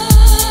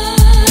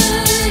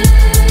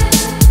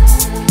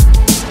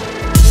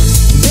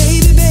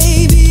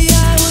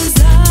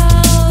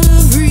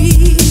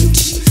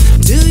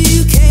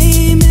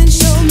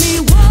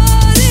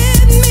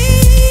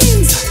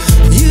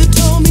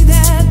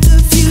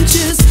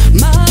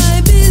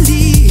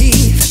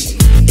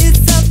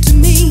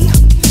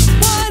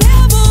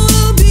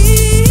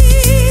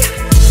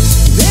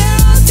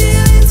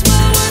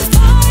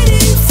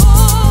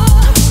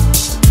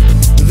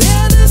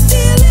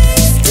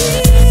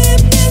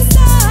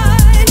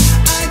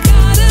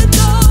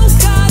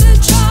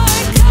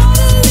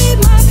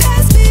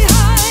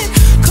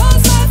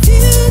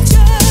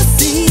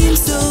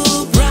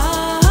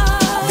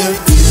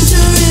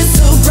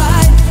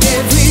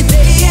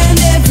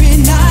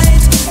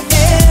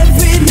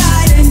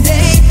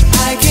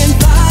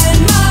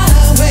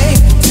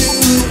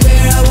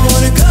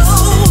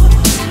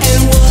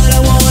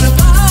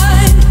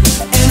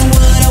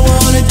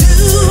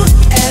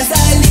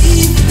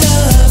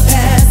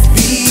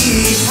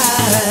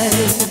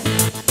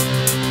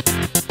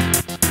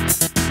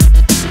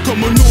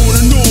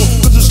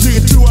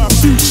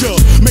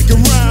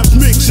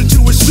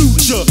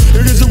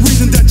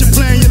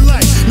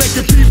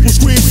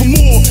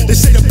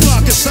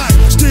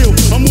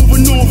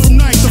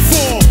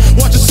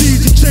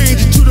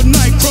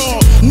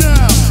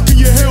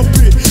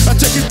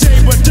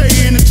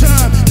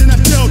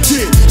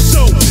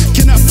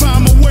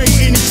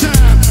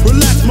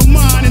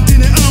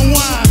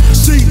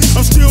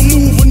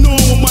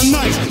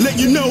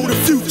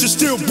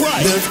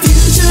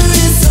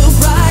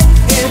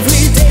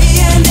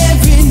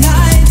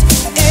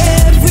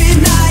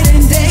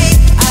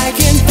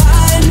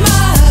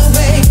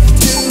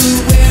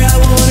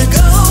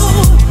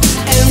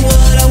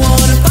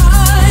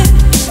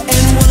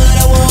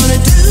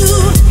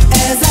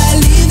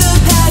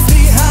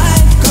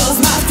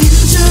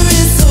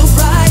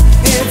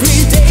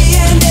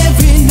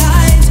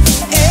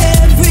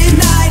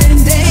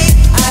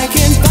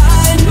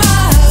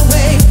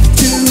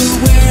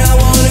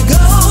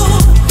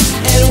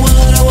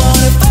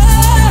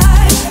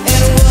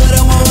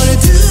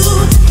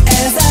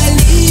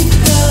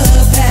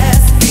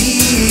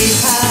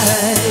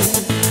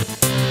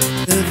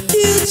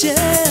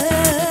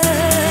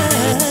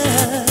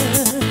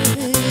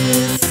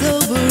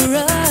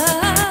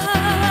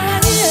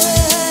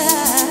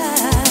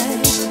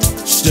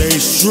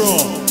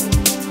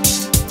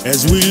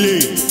 As we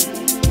lead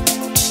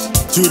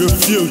to the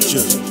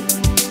future,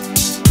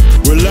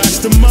 relax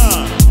the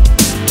mind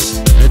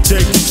and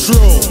take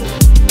control.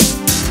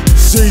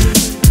 See,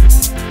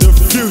 the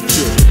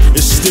future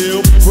is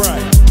still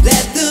bright.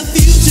 Let the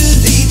future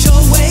lead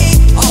your way.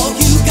 All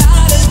you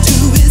gotta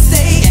do is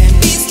stay and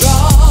be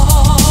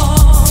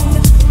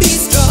strong. Be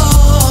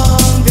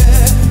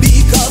stronger,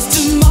 because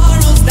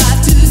tomorrow's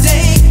not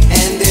today,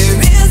 and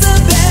there is a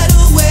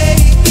better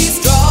way. Be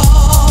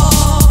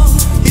strong,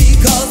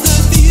 because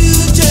the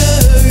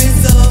future is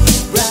so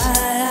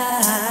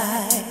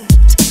bright.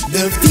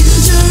 The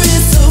future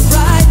is so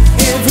bright,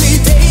 every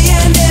day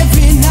and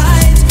every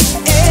night,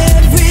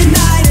 every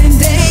night and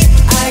day.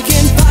 I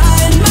can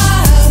find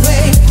my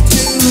way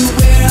to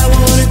where I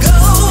wanna go,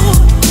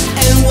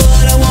 and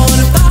what I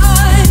wanna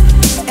find,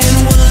 and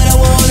what I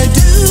wanna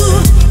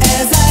do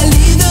as I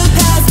leave the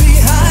past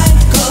behind.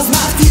 'Cause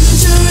my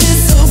future is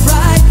so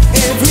bright,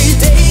 every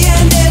day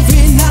and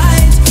every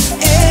night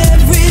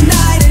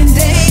and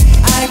day.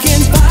 I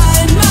can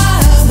find my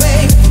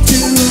way to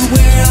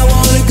where I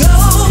wanna go,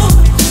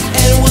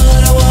 and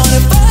what I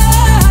wanna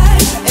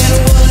find, and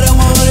what I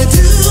wanna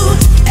do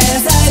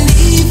as I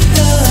leave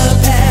the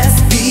past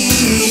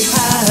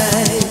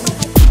behind.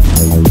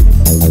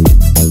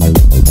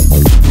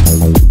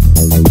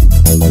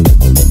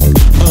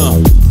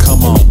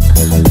 Come on.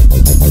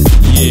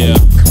 Yeah.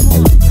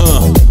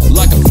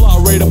 Like a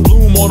flower ready to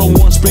bloom on a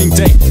warm spring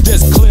day.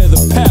 Just clear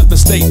the path and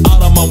stay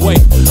out of my way.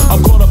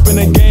 I'm caught up in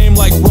a game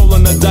like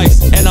rolling the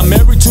dice, and I'm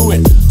married to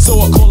it,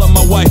 so I call her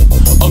my wife.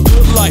 A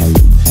good life,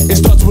 it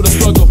starts with a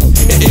struggle.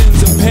 It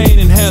ends in pain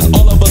and has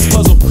all of us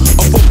puzzled.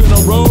 A fork in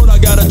the road, I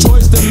got a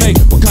choice to make.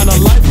 What kind of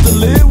life to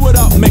live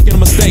without making a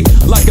mistake?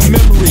 Like a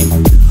memory,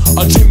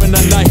 a dream in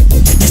the night.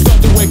 You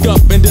start to wake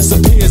up and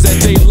disappears at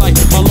daylight.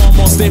 My alarm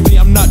on safety,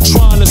 I'm not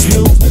trying to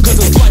snooze, 'cause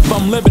this life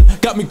I'm living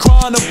got me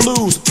crying the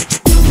blues.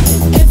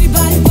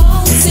 Everybody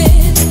wants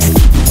it,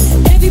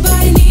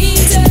 everybody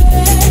needs it,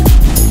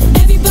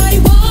 everybody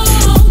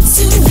wants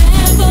to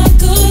have a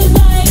good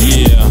life.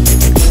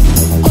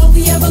 Yeah. All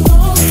we ever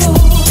long for,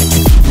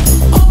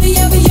 all we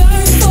ever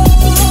yearn for,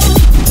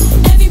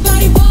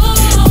 everybody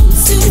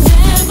wants to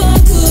have a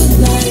good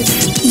life.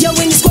 Yo,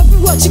 in the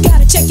corporate But you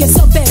gotta check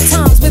yourself at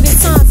times. With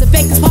there's times of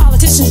bankers,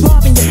 politicians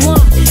robbing you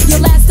blind.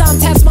 Your last dime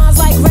taps minds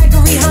like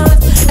Gregory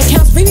Hines.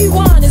 Accounts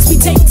rewind as we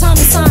take time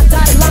to sign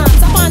dotted lines.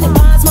 I find that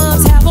bonds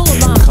moms have all the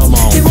lines.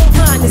 Their own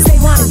kindness,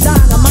 they want to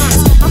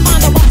dynamite. I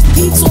find I watch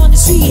peeps on the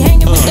street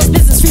hanging with those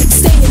business freaks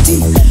staying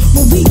deep.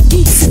 When we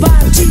geeks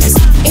survive G's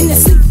in their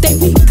sleep they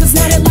weak, cause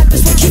now their life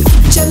is what keep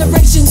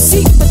generations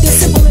seek, but they're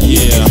simple and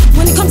weak.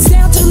 When it comes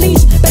down to the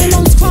leash, better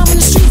known as crime on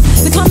the street.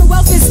 The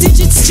Commonwealth is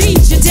digits,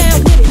 G's, you're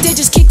down with it. They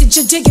just kicked it,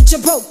 you dig it, you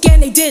broke,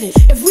 and they did it.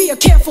 If we are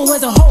careful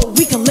as a whole,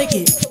 we can lick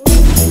it.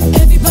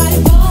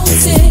 Everybody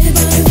wants it,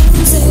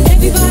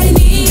 everybody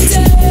needs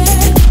it.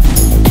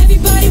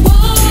 Everybody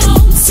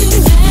wants to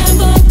have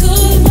a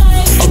good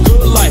life. A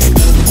good life.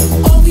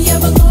 All we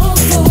ever long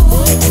for,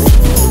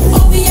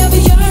 all we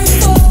ever yearn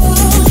for.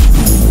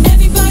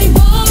 Everybody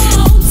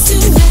wants to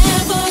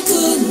have a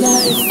good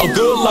life. A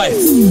good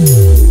life.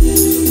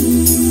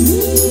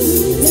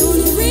 They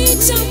wanna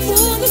reach out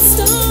for the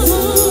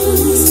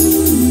stars.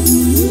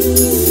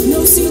 No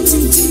sea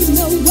too deep,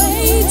 no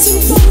way too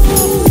far.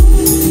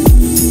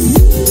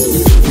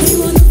 They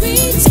wanna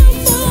reach out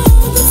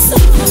for the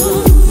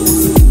stars.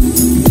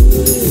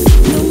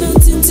 No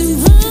mountain too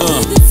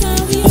high, that's how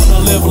we Wanna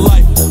live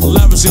life,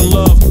 lavish in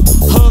love.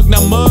 Hug,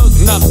 not mug,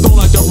 not thrown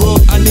like the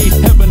rug. I need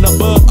heaven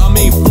above, I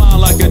mean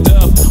flying like a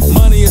dove.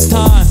 Money is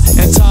time,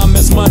 and time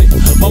is money.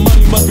 My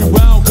money must be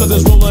round, cause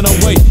it's rolling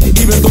away.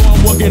 Even though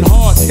I'm working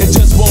hard, it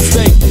just won't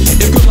stay.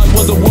 If good life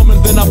was a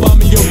woman, then I buy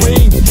me a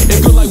ring.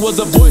 If good life was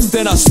a voice,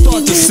 then I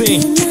start to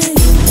sing.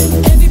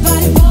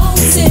 Everybody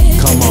wants it.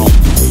 Come on.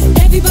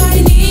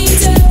 Everybody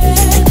needs it.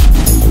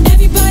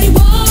 Everybody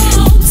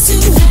wants to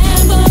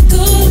have a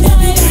good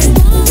life.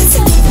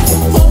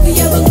 All we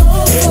ever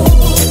long for,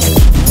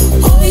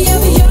 all we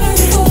ever yearn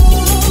for.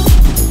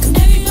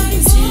 Everybody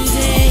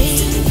Today,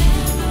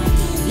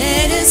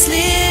 let us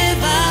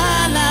live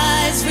our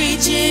lives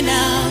reaching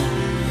out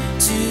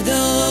to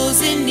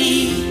those in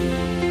need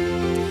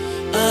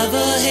of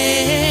a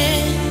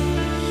hand.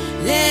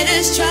 Let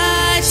us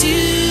try to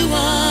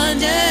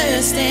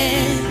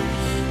understand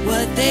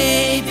what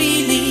they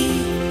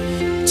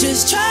believe.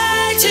 Just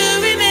try to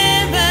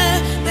remember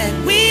that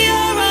we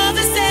are all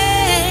the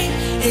same.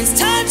 It's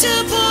time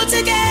to pull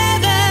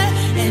together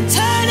and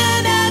turn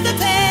another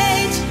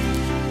page.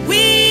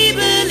 We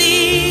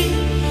believe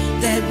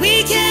that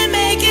we can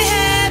make it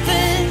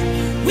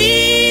happen.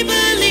 We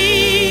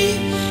believe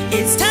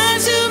it's time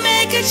to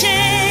make a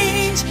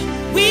change.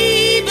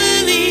 We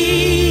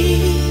believe.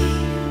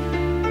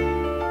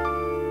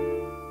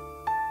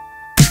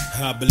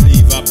 I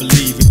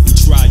believe if we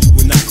try, you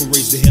and I can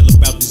raise the hell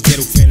about this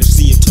ghetto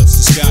fantasy and touch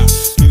the sky.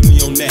 Feel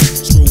me on that,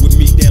 stroll with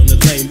me down the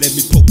lane. Let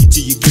me poke it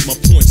till you get my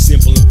point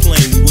simple and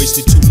plain. We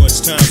wasted too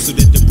much time so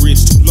that the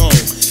bridge too long.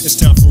 It's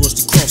time for us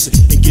to cross it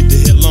and get the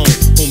hell on.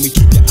 Homie,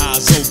 keep your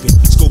eyes open,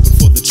 scoping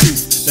for the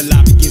truth. The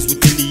lie begins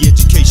within the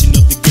education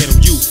of the ghetto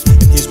youth.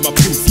 And here's my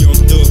proof, young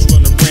thugs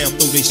run around,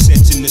 throw they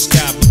sets in the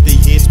sky, but they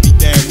heads be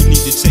down. We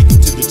need to take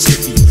them to the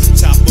tippy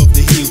top of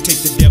the hill,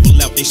 take the devil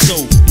out they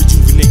soul,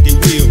 rejuvenate their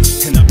will.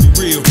 And I be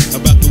real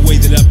about the way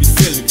that I be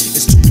feeling.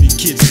 It's too many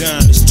kids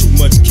dying, it's too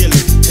much killing,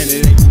 and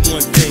it ain't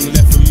one thing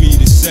left for me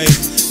to say.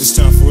 It's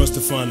time for us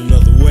to find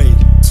another way.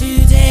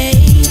 Today,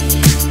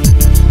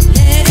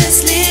 let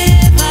us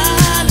live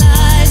our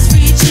lives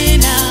reaching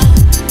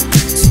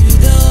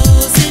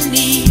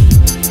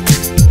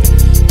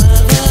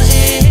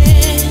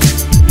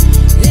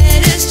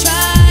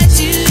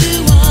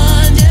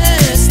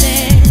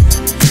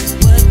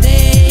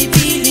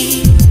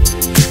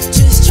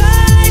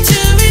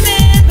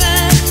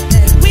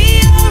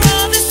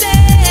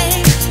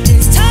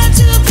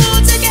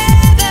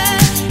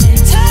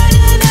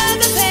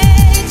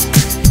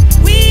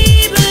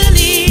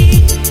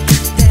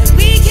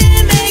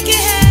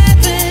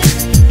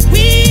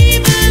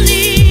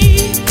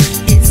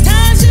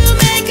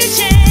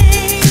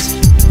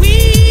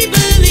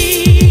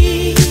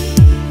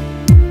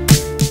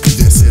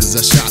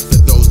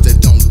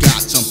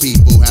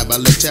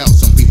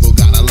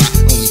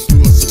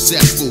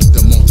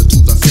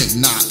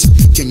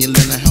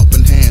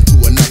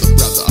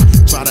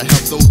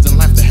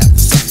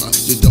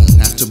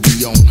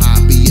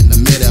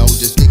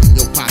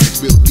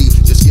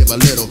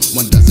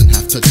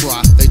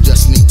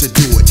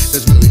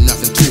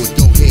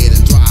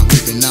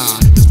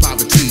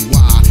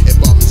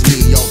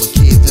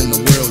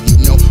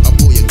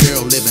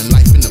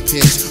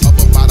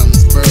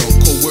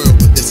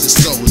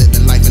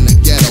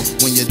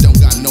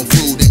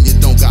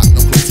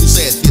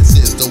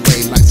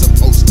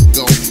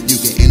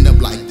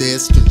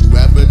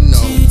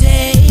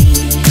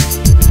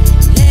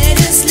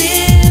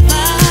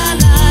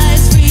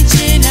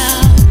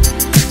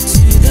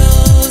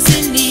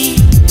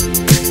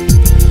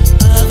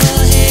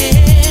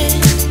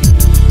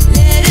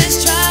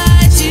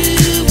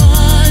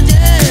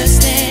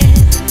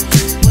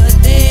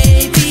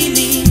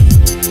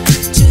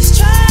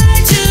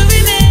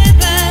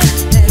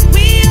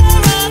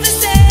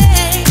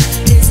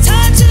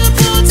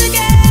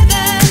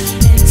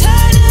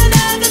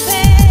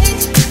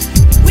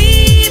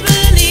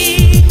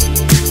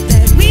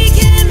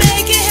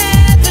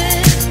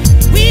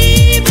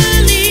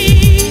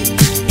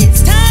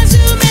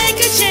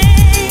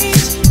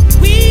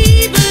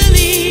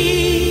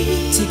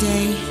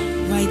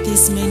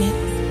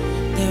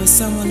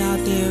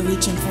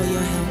for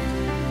your help.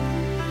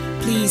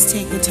 Please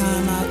take the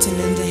time out to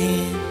lend a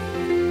hand.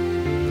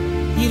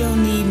 You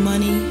don't need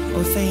money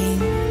or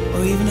fame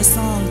or even a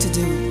song to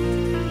do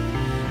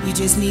it. You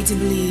just need to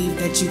believe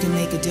that you can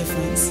make a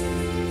difference.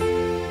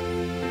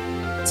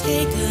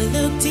 Take a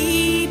look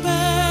deeper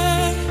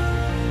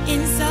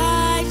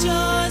inside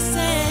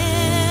yourself.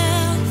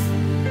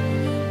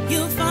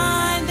 You'll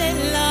find that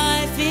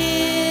life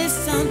is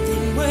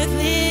something worth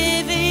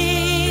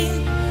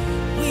living.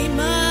 We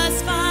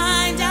must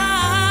find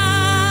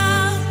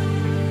out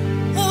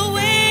a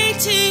way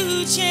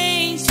to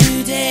change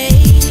today.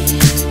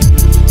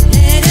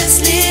 Let us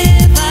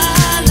live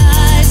our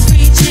lives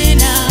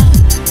reaching out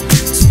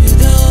to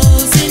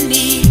those in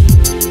need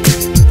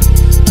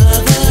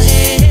of a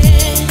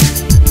hand.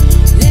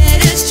 Let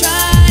us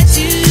try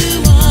to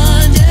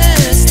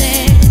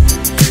understand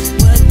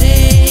what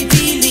they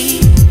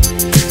believe.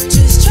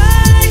 Just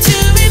try to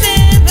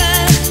remember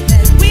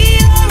that we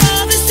are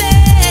all the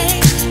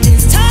same.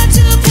 It's time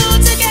to pull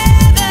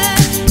together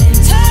and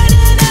turn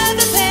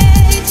another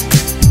page.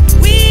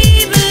 We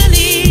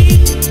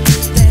believe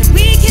that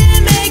we can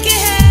make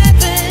it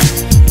happen.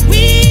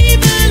 We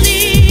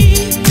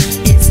believe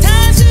it's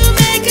time to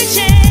make a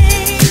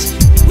change.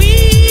 We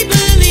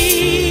believe.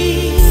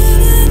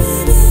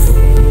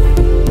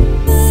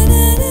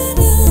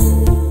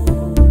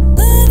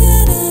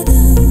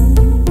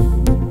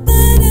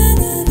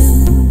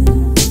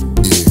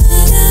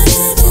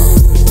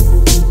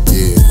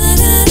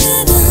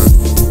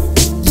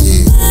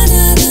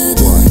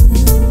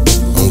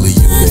 Only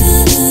you, baby,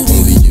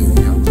 only you.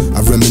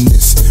 I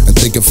reminisce and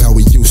think of how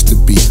we used to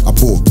be. I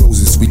bought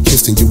roses, we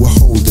kissed and you were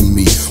holding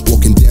me.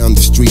 Walking down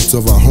the streets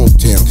of our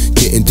hometown,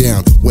 getting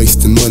down,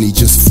 wasting money,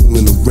 just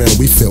fooling around.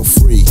 We felt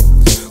free,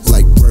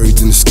 like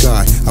birds in the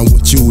sky. I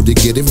want you to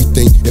get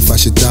everything if I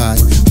should die.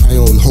 High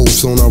on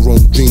hopes, on our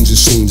own dreams and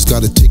dreams.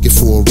 Got a ticket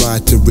for a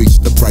ride to reach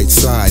the bright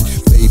side.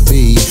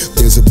 Baby,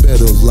 there's a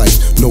better life.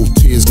 No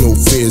tears, no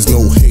fears,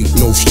 no hate,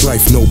 no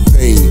strife, no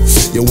pain.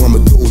 Yo, I'ma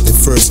go there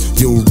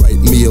first. You'll write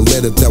me a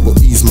letter that will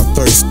ease my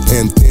thirst.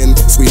 And then,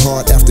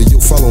 sweetheart, after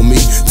you'll follow me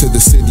to the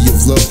city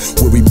of love,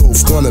 where we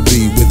both gonna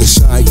be. With a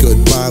shy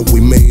goodbye, we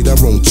made our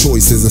own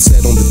choices. I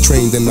sat on the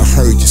train, then I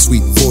heard your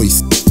sweet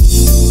voice.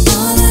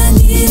 All I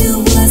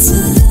needed was the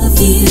love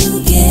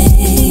you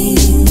gave.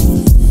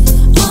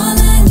 All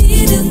I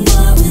needed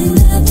for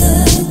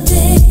another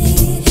day.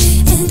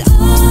 And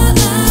all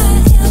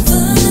I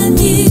ever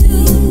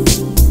knew,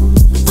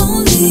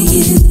 only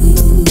you.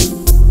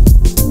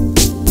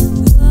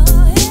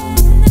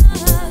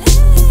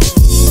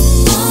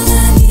 All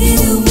I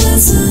needed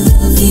was the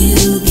love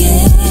you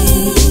gave.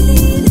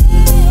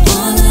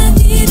 All I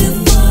needed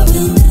for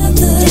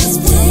another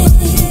day.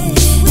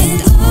 And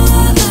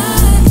all I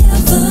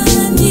ever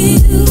knew,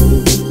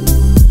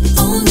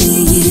 only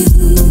you.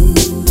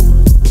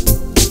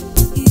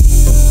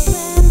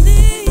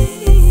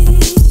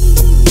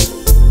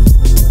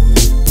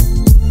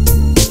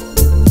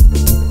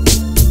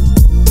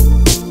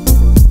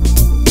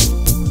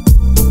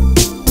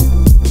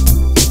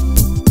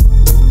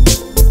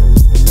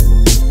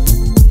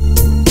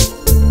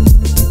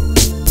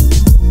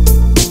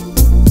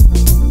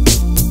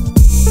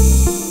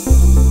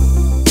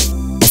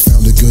 I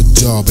found a good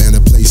job and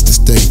a place to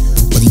stay,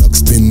 but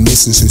luck's been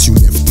missing since you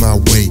left my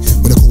way.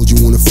 When I called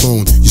you on the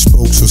phone, you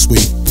spoke so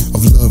sweet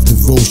of love,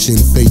 devotion,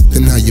 faith,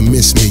 and how you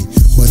miss me.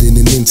 But in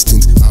an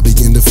instant, I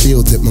begin to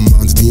feel that my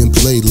mind's being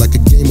played like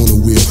a game on a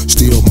wheel.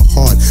 Steal my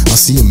heart, I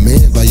see a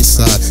man by your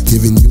side,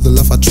 giving you the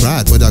love I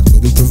tried, but I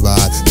couldn't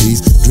provide.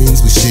 These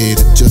dreams we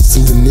shared are just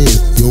souvenirs.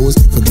 Yours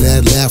for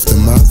glad laughter,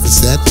 mine for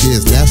sad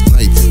tears. Last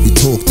night we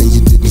talked and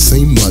you didn't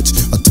say much.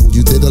 I told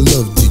you that I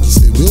loved you, you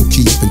said we'll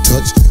keep in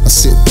touch. I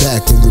sit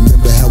back and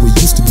remember how we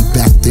used to be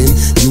back then.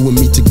 You and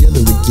me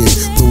together again.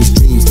 Those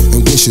dreams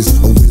and wishes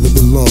are where they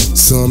belong.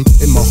 Some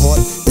in my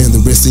heart and the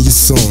rest in your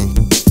song.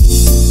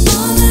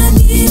 All I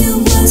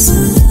needed was the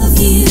love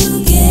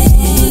you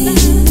gave.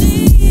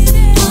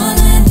 All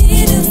I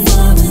needed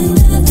for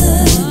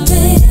another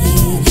day.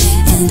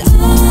 And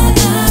all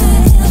I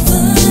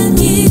ever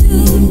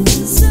knew,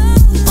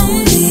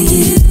 only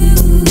you.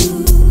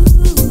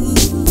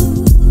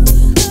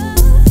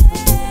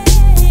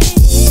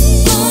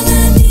 All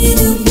I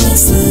needed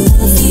was the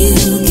love you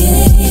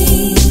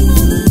gave.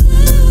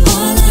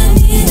 All I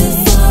needed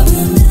for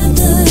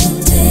another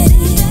day.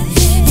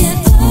 And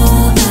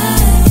all I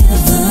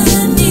ever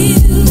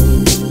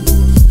knew,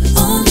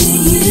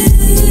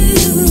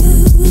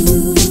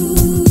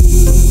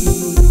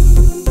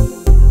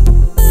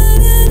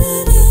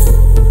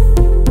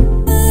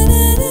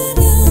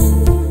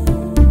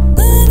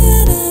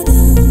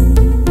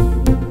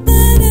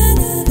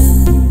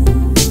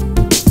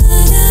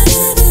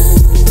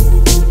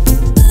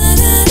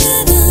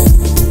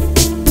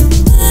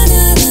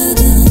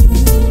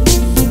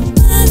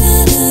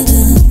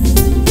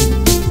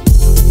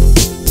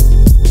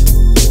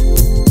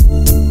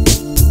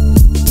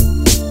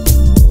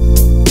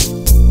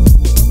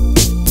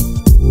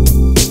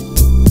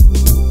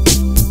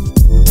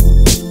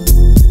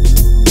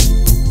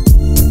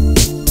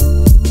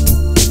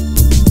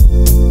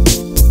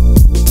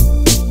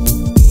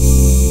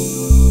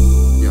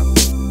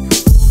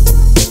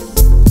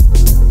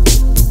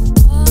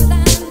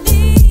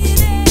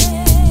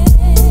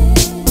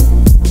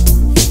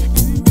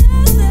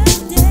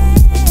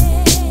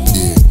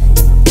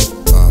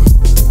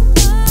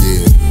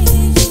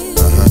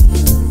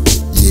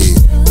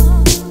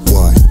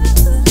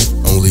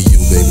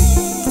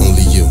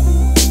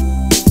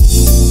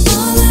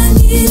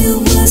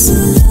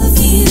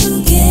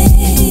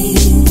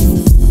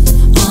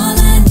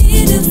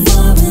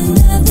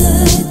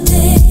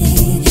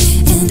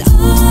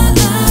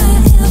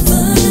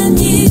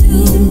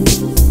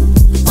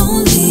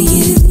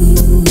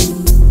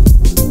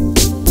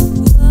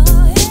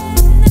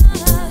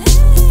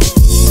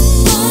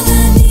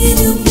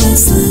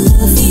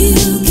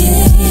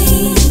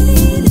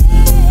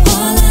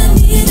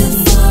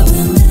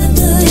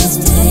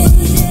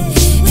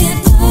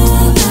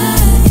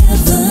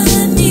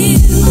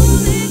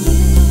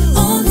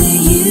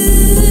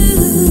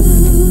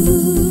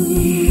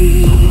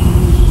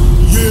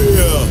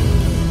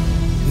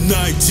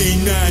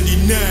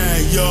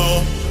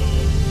 y'all.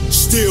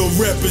 Still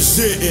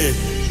representing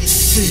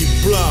C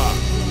Block.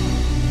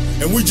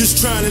 And we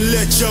just trying to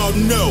let y'all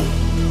know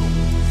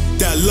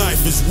that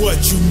life is what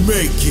you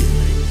make it.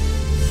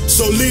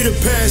 So leave the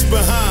past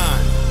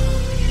behind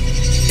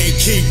and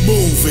keep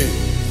moving,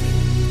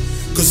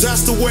 cause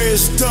that's the way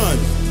it's done.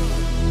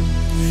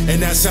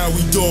 And that's how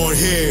we doing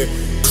here,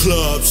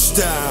 club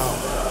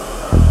style.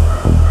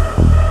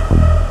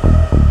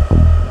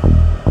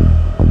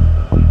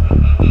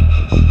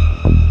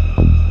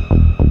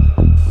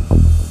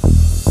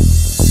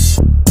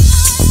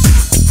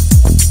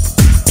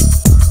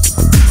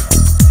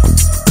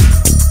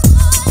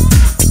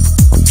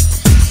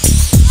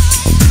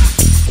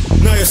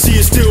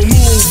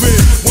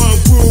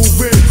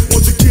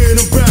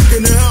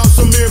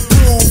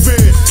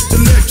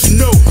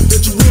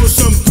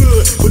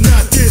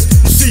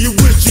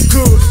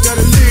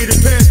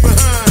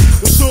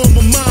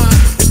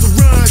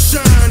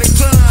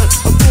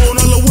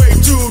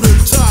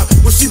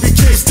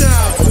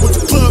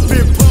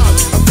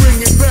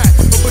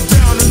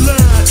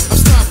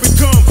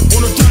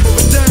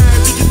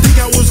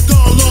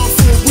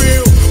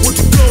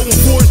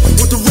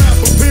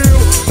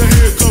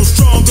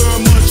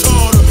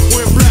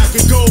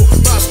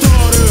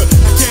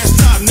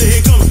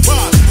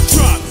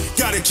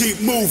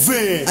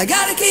 I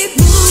gotta keep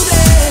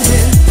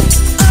moving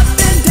up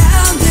and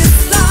down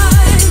this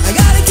line. I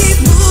gotta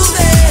keep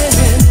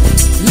moving,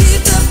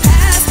 leave the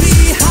past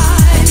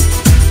behind,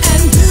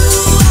 and do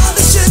all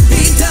that should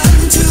be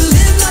done to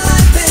live my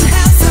life and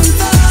have some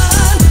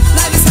fun.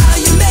 Life is how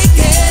you make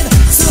it,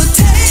 so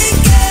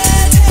take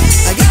it.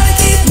 I gotta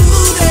keep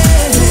moving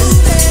up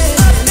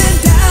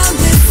and down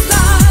this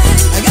line.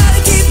 I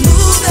gotta keep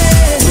moving,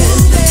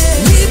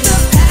 leave the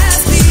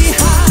past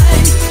behind,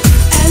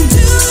 and do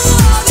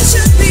all that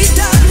should be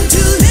done.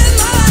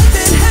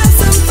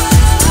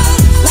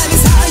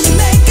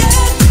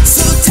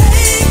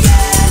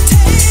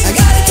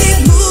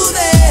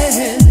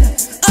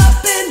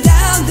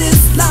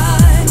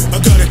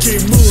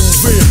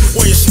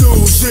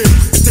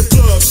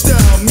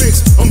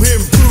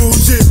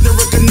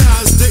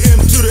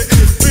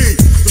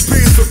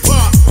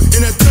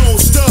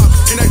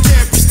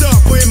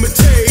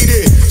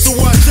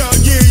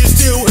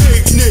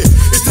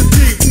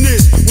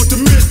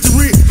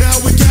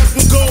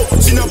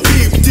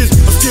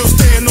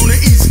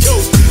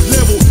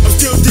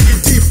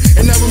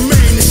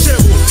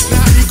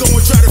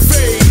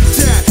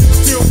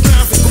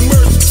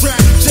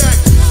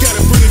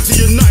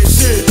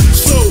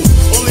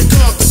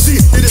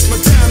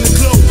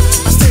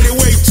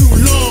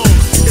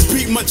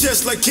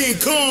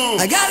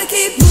 I gotta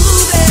keep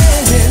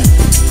moving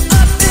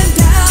up and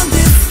down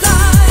this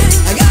line.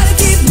 I gotta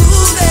keep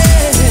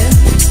moving,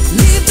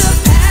 leave the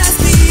past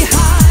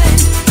behind,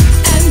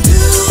 and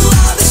do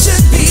all that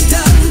should be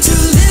done to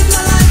live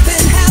my life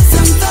and have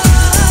some fun.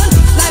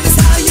 Life is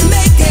how you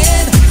make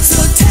it,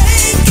 so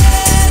take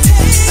it.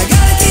 I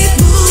gotta keep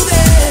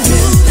moving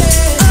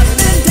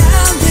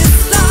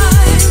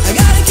up and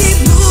down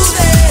this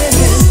line.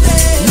 I gotta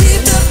keep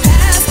moving,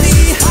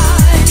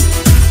 leave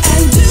the past behind,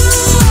 and do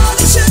all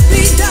that should be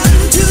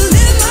done.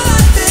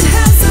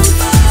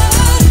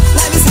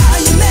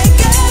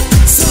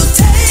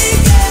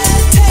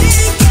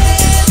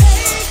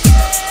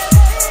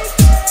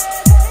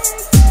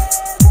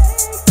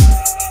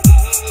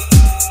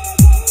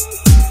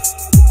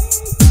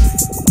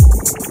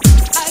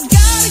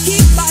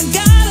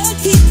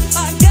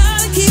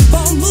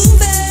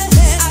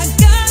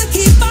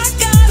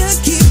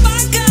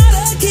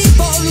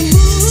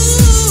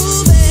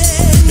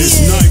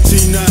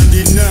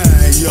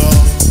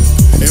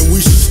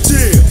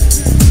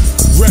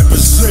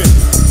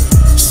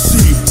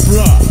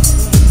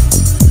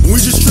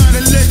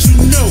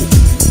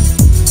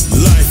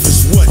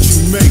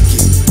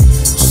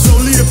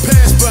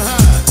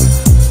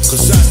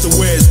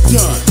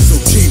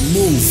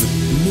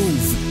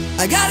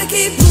 I gotta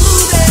keep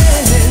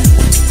moving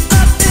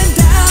up and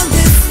down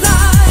this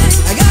line.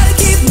 I gotta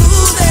keep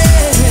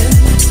moving,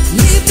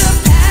 leave the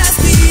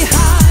past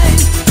behind,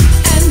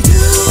 and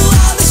do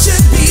all that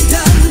should be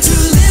done to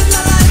live my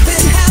life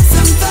and have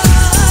some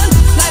fun.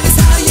 Life is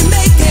how you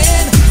make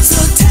it, so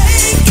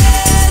take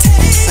it.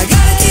 I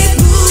gotta keep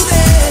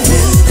moving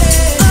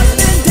up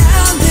and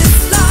down this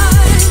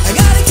line. I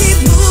gotta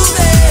keep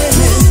moving,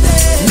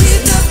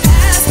 leave the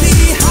past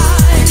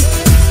behind,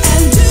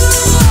 and do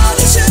all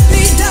that should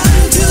be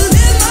done to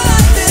live my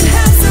life and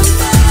have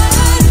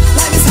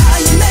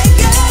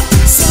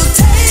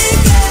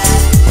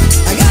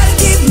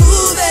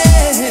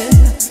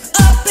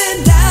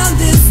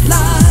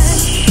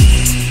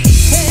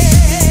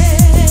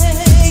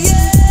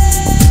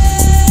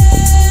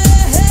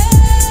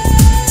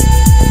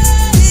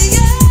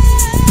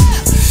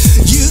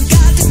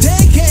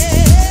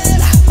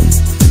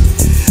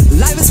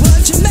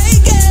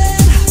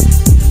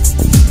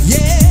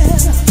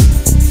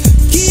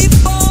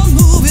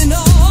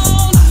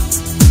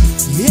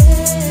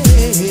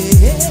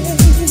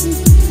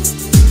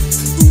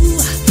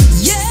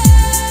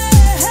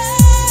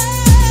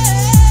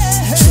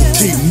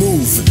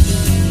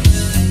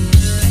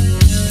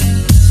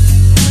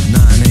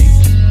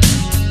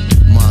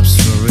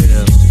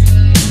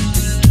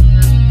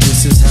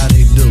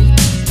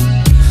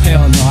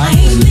no, I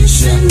ain't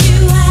missing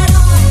you at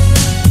all.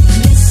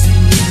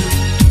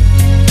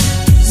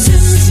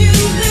 Since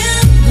you've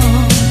been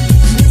gone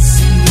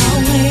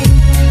away,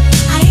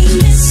 I ain't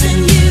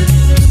missing you.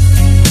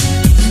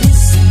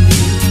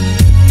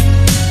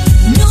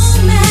 No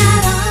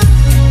matter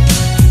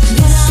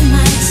what I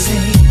might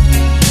say,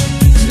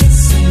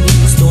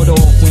 start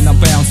off when I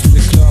bounce to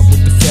the club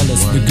with the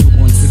fellas, the good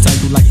ones, the type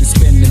who like to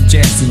spend them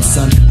Jackson,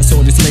 son. I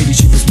saw this lady,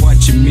 she was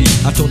watching me.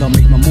 I told her I'd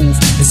make my move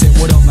and said,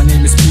 what up, my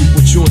name is Pete,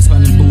 what's yours,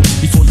 honey boo?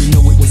 Before you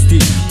know it was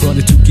deep, brought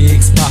her 2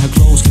 gigs, buy her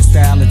clothes, her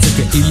style, and took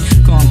her E.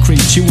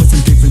 Concrete, she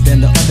wasn't different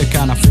than the other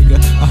kind of figure.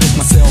 I hooked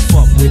myself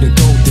up with a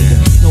gold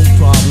digger. No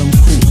problem,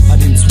 cool, I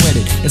didn't sweat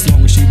it. As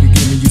long as she be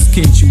giving you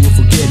skin, she would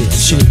forget it.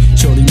 Shit,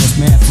 shorty was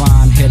mad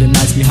fine, had a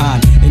nice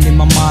behind. And in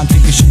my mind,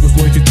 thinking she was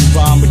worth it to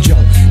rhyme with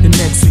Joe. The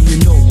next thing you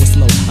know was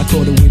slow. I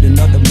caught her with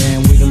another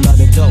man with a lot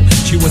of dough.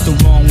 She was the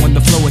wrong one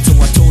to flow it, so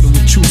I told her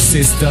with truth,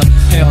 sister.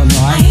 Hell no,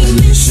 I ain't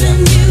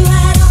missing you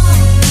at all.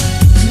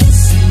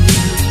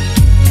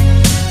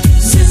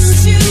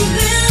 Since you've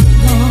been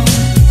gone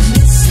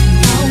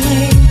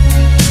away,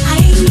 I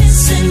ain't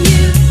missing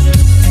you.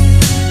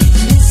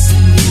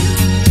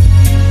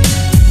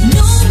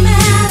 No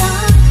matter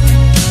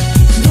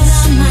what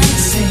I might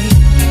say.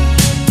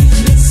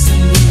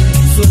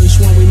 First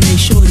one we made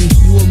shorty,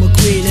 you were my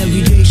queen.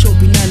 Every day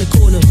shopping down the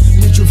corner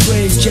with your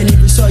friends, Jenny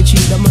Versace.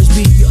 That must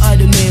be your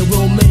other man.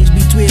 Romance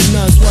between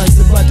us was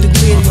about to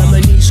green.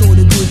 Reminisce all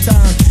the good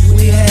time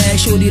we had.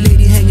 Shorty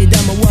lady hanging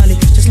down my wallet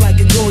just like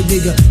a gold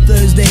digger.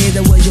 Thursday,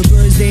 that was your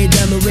birthday.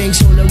 Diamond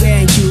rings all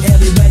around you.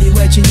 Everybody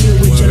watching you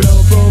with your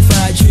low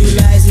profile. True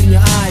lies in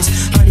your eyes.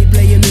 Honey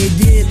playing me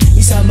deep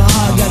inside my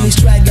heart. Got me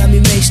strike, got me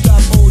mixed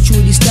up. Oh,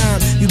 true this time.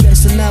 You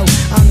best to know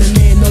I'm the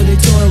man, no the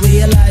toy.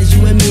 Realize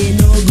you and me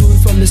no good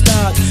from the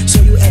start.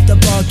 So you at the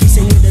bar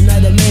kissing with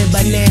another man.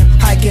 But now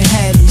I can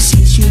have it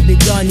since you be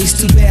gone. It's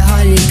too bad,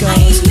 honey, cause I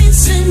ain't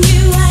missing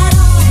you at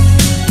all.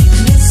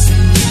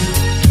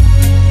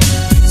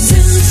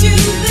 Since you've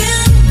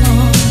been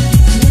gone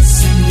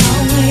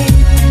away,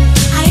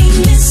 I ain't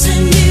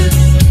missing you.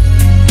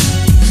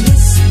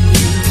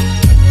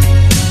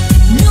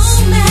 No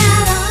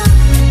matter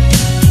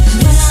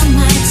what I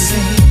might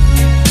say,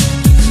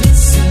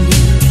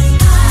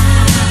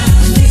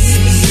 I'll be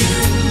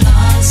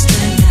lost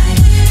tonight.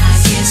 I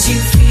guess you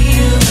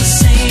feel the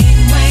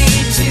same way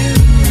too,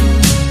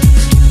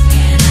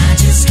 and I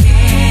just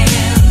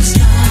can't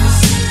stop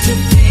to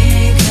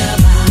think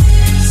about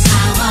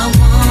how I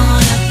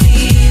wanna be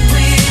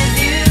with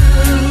you.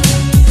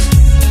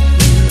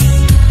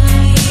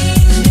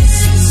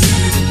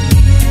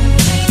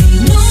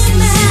 No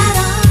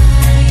matter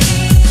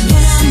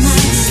what I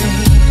might say,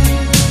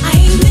 I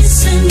ain't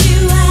missing you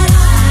at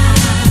all.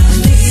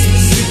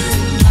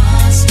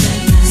 Lost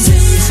tonight.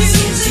 Since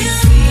you've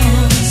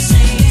been the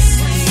same way.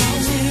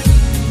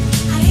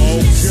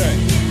 Okay,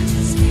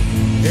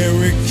 here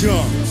it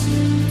comes.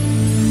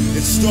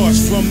 It starts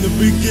from the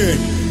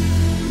beginning,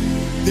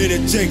 then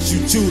it takes you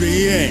to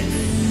the end.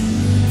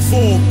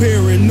 Full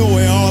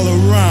paranoia all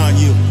around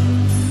you,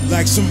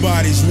 like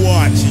somebody's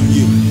watching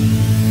you.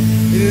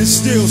 And it's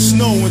still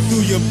snowing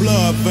through your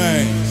blood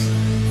veins.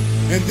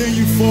 And then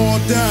you fall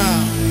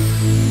down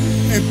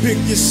and pick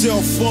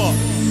yourself up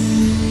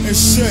and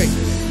say,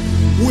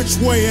 which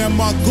way am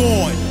I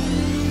going?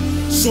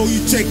 So you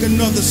take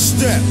another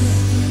step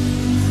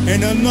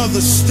and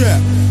another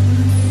step,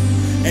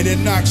 and it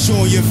knocks you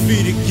on your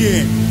feet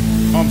again.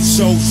 I'm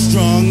so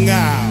strung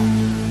out.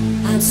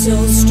 I'm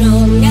so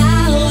strung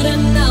out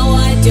and now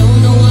I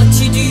don't know what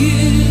to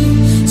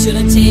do. Should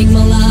I take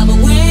my love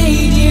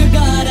away? Dear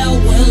God, how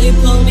will you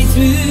pull me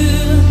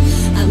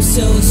through? I'm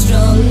so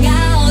strung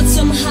out,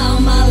 somehow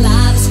my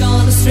life's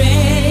gone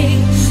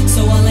astray.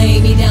 So I'll lay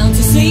me down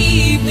to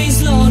sleep.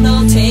 Please Lord,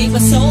 don't take my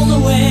soul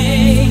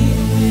away.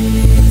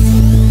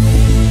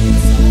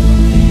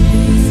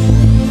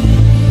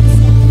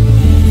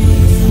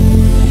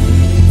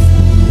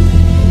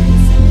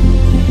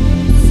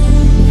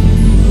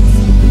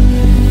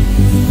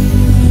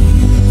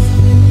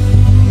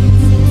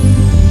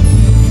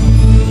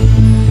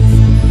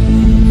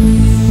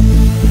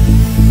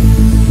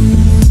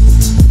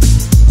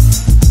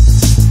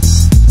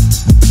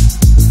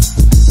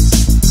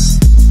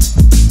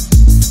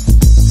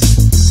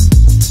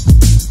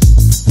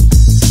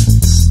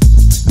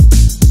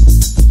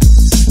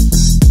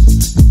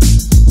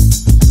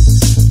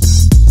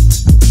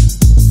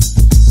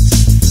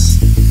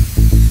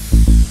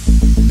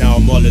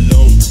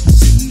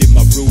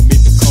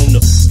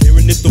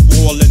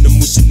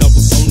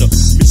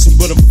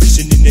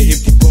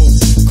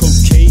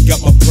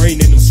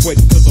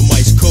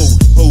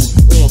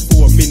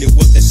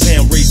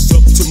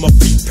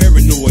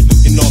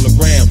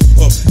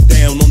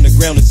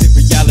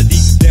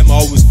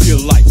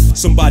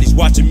 Somebody's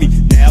watching me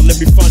now. Let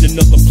me find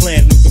another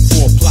plan. Looking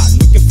for a plot.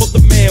 Looking for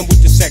the man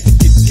with the sack that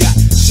gets got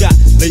shot.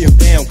 Lay him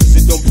down, cause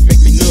it don't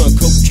make me numb.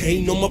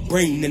 Cocaine on my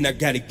brain, and I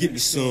gotta get me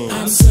some.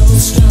 I'm so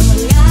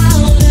strung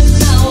out, and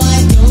now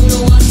I don't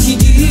know what to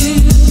do.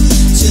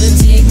 Should I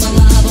take my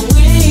love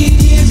away?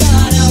 Dear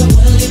God, how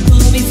will you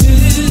pull me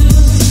through?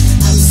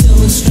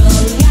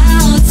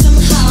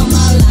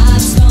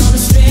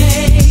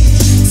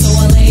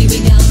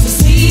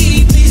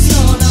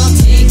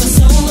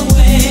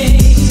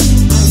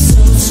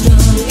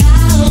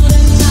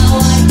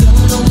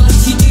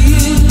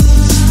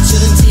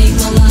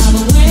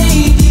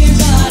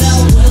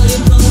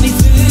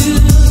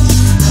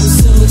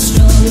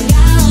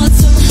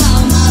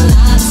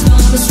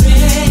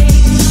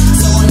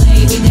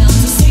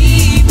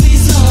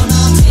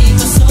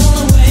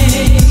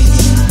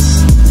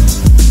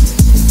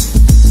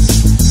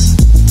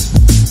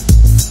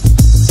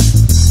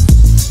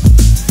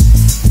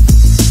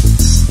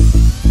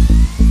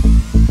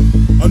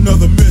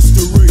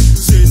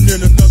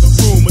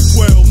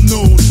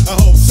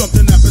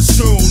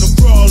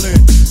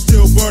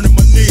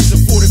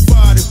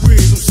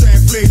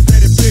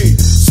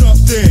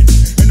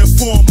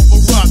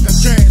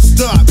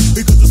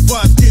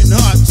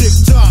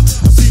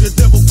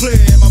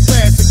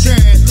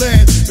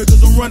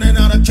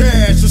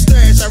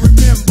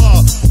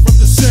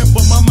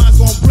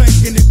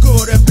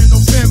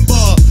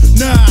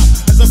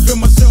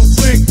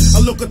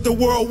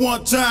 girl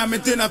one time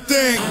and then I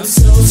think I'm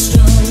so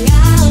strung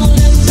out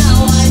and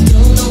now I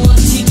don't know what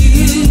to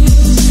do.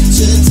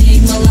 Should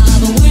take my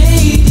life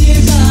away,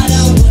 dear God,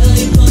 how will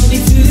you put me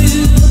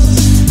through?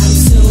 I'm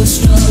so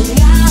strung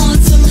out,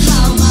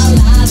 somehow my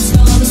life's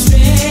gone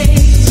astray.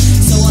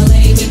 So I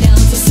lay me down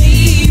to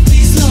sleep,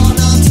 please Lord,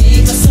 don't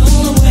take my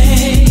soul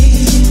away.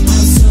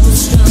 I'm so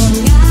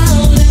strung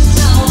out and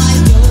now I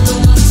don't know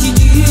what to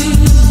do.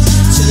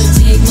 Should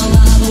take my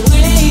life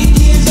away,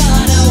 dear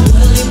God, how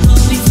will you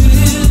put me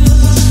through?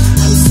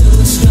 I'm so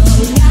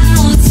strung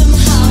out,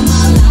 somehow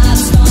my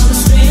life's gone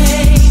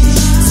astray.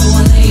 So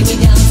I lay me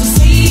down to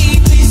sleep,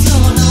 please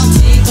Lord, don't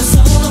take my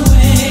soul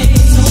away.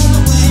 Soul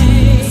away,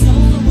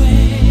 soul away,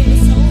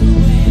 soul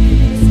away.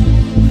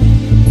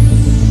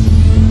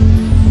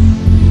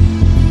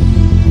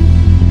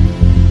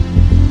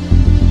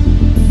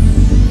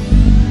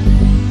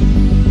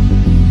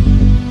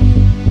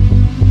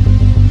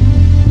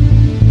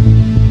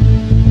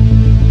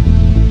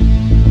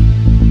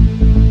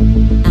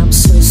 I'm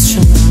so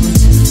strung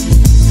out,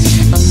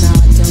 and now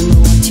I don't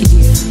know what to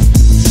do.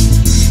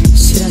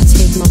 Should I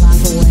take my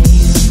life away,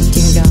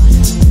 dear God,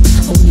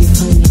 or will you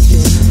pull me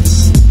through?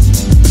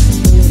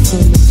 Will you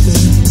pull me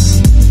through?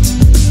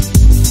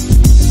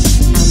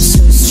 I'm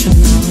so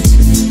strung out,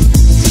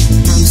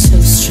 I'm so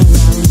strung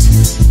out,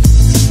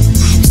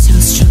 I'm so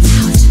strung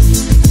out.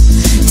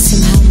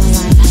 Somehow my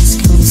life has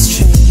gone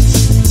astray.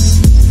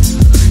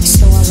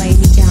 So I lay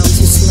me down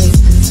to sleep.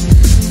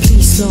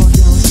 Please Lord,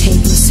 now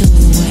take my soul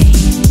away.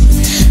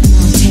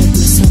 Now take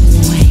my soul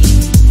away.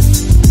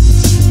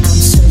 I'm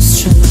so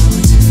strung out.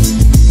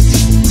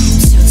 I'm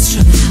so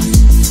strung out.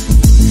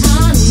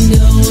 I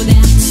know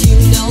that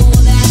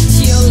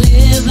you're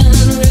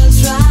living real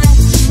dry.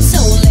 So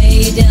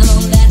lay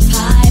down that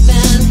pipe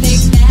and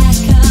pick back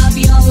up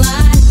your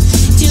life.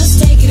 Just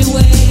take it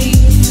away.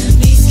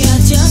 Please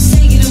God, just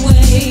take it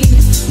away.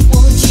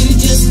 Won't you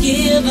just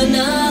give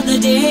another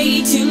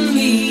day to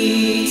me?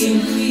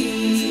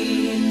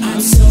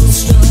 I'm so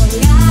strung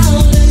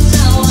out and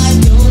now I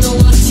don't know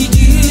what to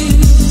do.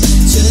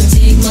 Should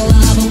take my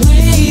life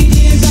away,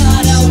 dear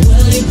God, how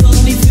will you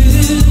pull me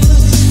through?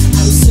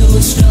 I'm so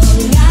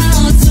strung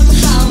out,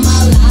 somehow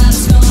my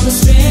life's gone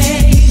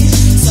astray.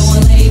 So I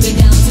lay me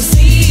down to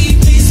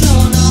sleep, please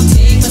Lord, don't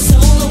take my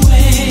soul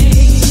away.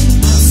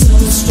 I'm so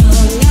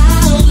strung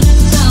out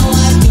and now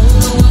I don't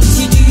know what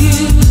to do.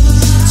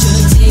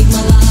 Should take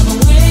my life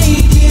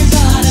away, dear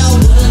God, how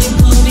will you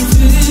pull me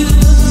through?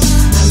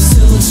 I'm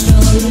so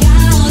strung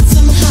out,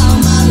 somehow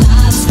my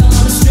life's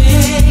gone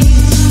astray.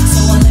 So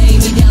I lay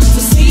me down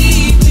to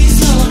sleep, please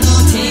Lord,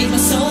 don't take my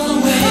soul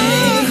away.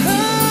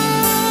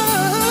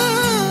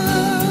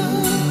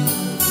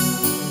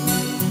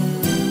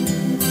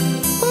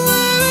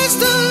 Where is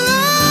the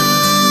love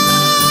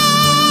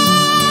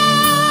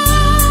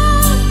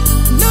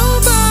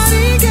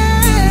nobody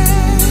gets?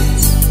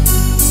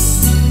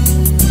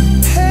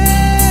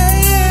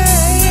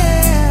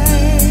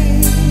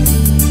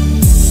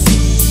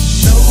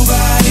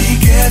 nobody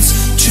gets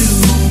too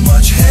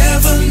much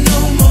heaven no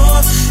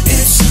more.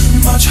 It's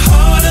much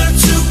harder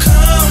to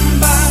come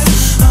by.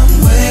 I'm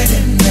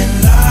waiting in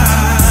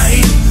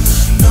line.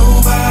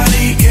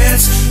 Nobody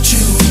gets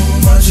too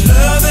much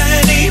love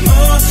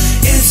anymore.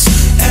 It's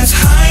as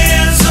high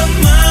as a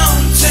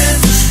mountain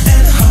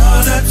and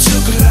harder to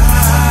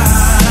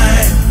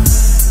climb.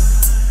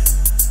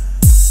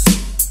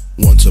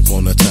 Once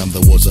upon a time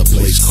there was a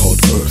place called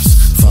Earth,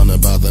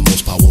 founded by the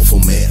most powerful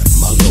man,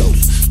 my Lord,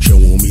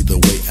 showing me the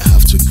way I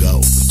have to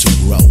go to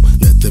grow.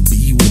 Let there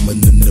be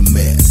woman and the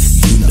man.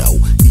 You know,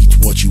 eat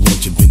what you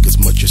want, you drink as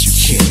much as you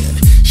can.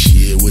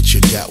 Share what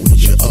you got with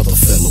your other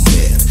fellow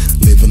man.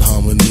 Live in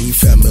harmony,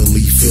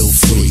 family, feel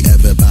free.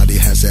 Everybody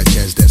has that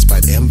chance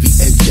despite envy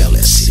and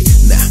jealousy.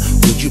 Now,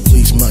 would you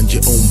please mind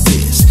your own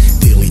biz?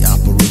 Daily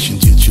operation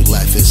due to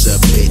life is a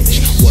bitch.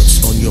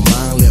 What's on your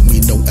mind? Let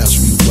me know as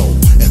we roll.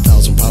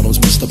 1,000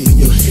 problems messed up in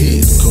your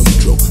head.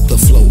 Control the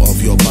flow of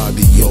your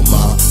body, your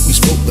mind. We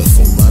spoke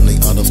before running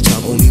out of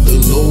time. Only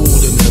the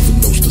Lord in heaven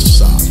knows the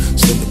side.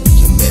 Stand to be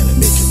a man and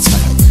make it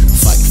time.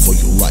 Fight for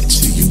your rights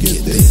till you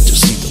get there to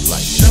see the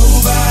light.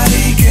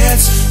 Nobody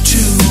gets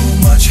too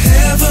much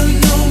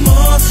heaven no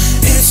more.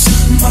 It's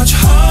much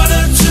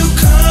harder to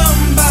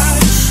come by.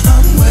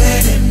 I'm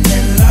waiting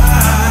in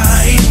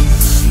line.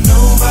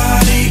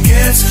 Nobody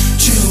gets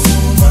too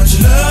much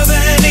love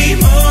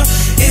anymore.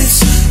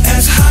 It's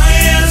as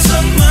high as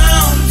a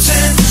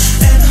mountain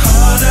and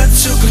harder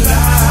to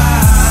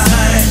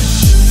climb.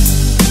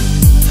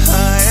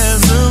 High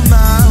as a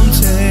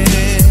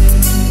mountain,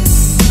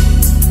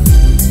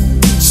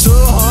 so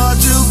hard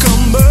to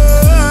come by.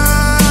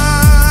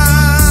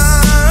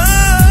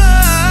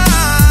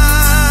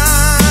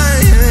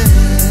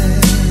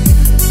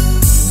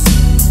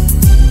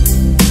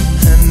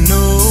 And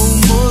no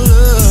more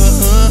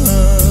love.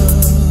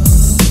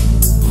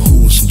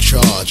 Who's in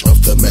charge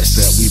of the mess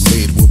that we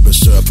made? Will be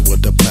served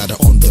with a platter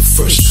on the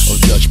first of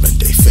Judgment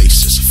Day.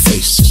 Faces,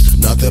 faces,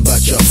 nothing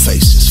but your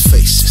faces,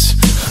 faces.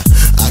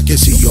 I can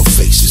see your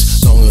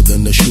faces longer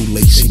than a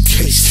shoelace in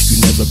case.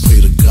 You never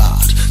pray to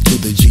God, to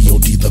the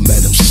G.O.D. the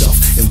man himself.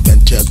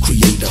 creator,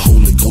 creator,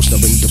 Holy Ghost, now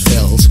ring the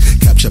bells.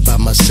 Captured by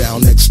my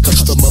sound,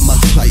 ex-customer, my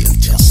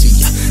clientele.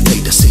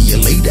 See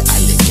you later,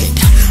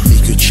 alligator.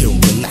 Make you chill,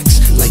 relax,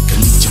 like a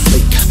leech of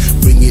flake.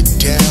 Bring it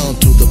down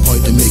to the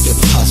point to make a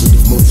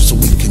positive move so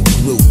we can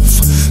groove.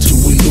 So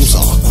we lose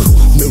our crew.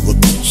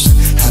 Miracles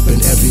happen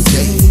every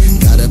day.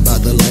 Guided by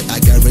the light, I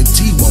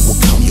guarantee one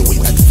will come your way.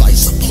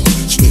 Advisable,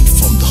 straight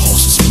from the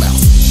horse's mouth.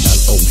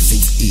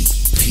 L-O-V-E,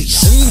 peace.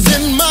 And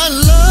in my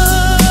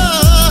life,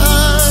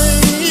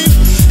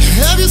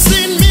 have you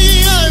seen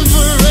me? I'm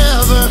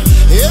forever.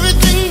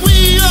 Everything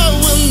we are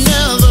will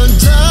never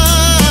die.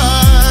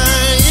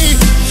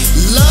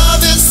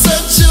 Love is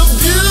such a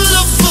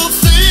beautiful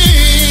thing.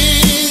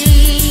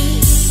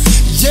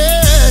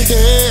 Yeah.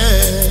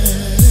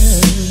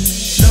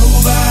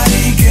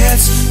 Nobody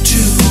gets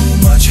too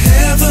much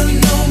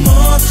heaven no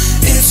more.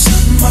 It's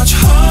much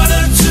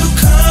harder to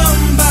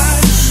come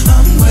by.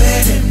 I'm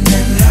waiting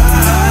in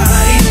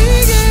line.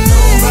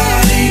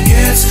 Nobody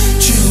gets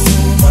too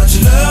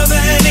much love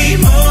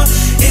anymore.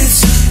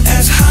 It's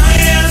as high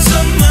as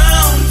a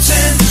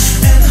mountain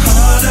and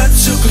harder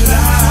to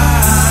climb.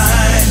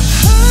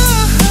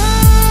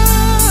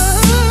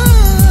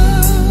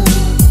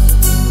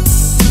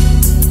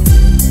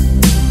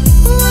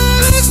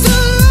 Where's the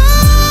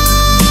love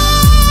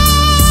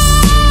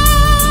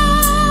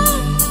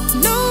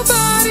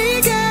nobody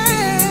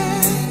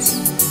gets?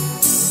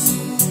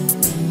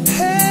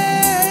 Hey.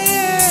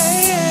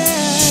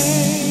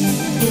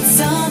 It's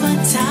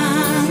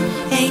summertime,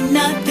 ain't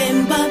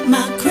nothing but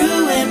my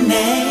crew and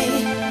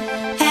me,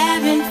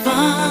 having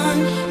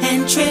fun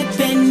and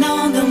tripping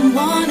on them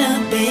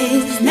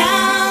wannabes.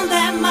 Now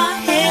that my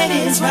head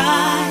is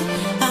right,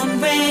 I'm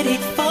ready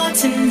for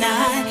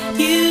tonight.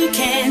 You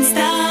can't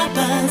stop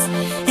us,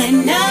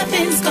 and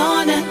nothing's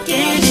gonna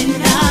get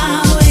in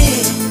our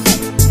way.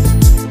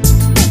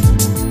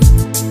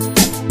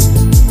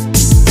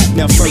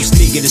 Now first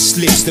nigga that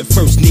slips, the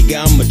first nigga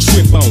I'ma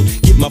trip on.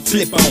 Get my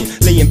flip on,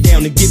 lay him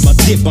down and get my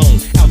dip on.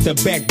 Out the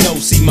back door,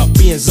 see my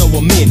Benzo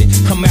a minute.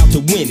 I'm out to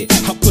win it,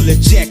 I pull a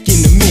jack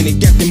in a minute.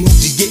 Got them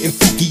hoochies getting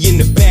freaky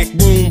in the back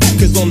room.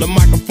 Cause on the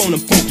microphone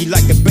I'm funky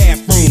like a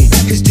bathroom.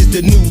 It's just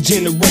a new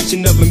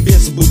generation of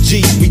invincible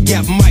G's. We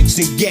got mics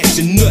and gats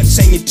and nuts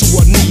hanging to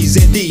our knees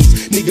at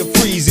ease. Nigga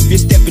freeze if you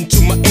step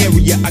into my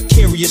area. I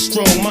carry a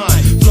strong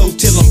mind, flow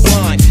till I'm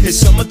blind. It's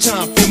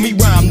summertime, feel me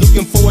rhyme,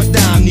 looking for a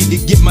dime. Need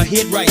to get my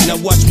head right, now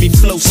watch me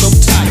flow so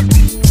tight.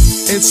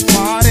 It's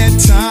party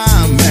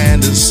time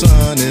and the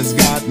sun has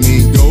got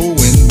me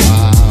going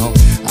wild.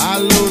 I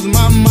lose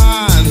my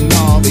mind,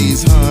 all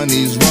these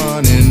honeys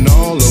running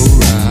all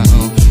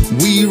around.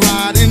 We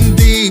riding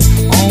deep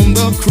on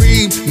the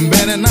creep,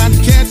 better not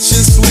catch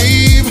you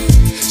sleep.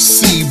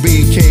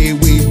 CBK,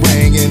 we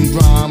bringing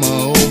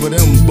drama over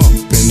them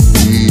bumping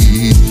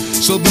beats.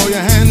 So throw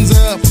your hands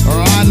up,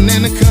 riding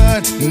in the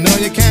cut, no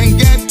you can't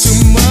get too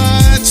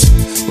much.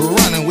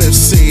 Running with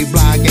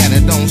C-Block and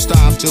it don't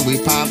stop till we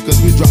pop,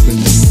 cause we dropping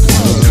them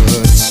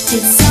cuts.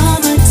 It's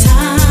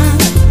summertime,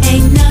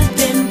 ain't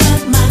nothing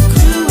but my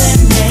crew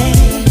and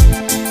me,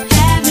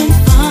 having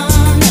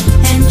fun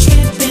and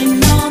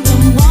tripping on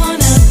them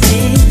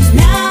wannabes.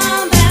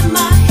 Now that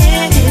my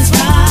head is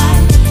right,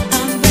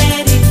 I'm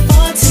ready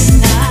for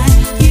tonight.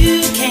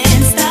 You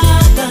can't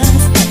stop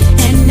us,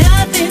 and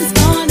nothing's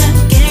gonna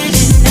get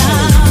in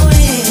our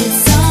way.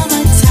 It's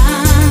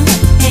summertime,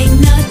 ain't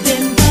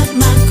nothing but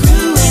my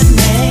crew and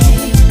me,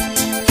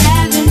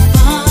 having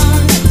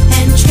fun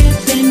and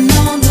tripping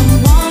on them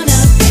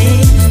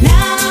wannabes.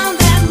 Now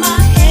that my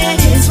head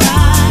is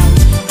right,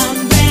 I'm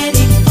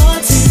ready for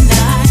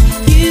tonight.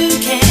 You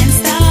can't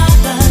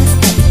stop us,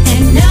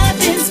 and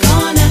nothing's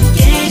gonna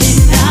get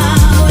in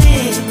our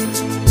way.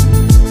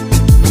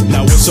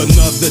 Now it's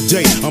another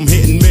day, I'm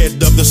hitting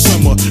mid of the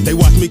summer. They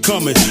watch me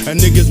coming, and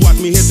niggas watch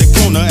me hit the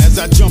corner. As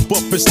I jump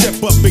up and step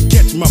up and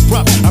catch my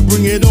prop, I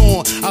bring it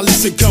on, I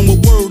listen, come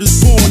with word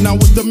is born. Now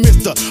with the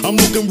mister, I'm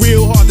looking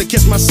real hard to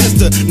catch my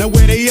sister. Now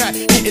where they at?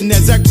 Hitting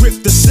as I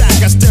grip the sack,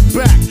 I step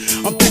back.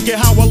 I'm thinking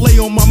how I lay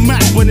on my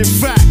mat, but in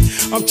fact,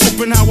 I'm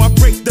tripping how I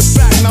break the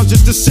back. Now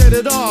just to set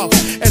it off,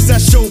 as I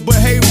show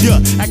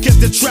behavior, I catch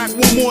the track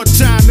one more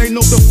time. They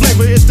know the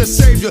flavor is the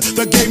savior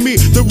that gave me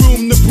the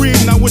room to breathe.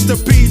 Now with the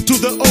P to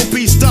the OP,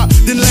 stop,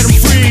 then let them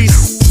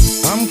freeze.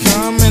 I'm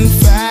coming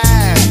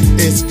fast,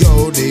 it's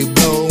Goldie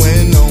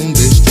blowing on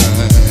this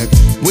track.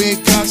 We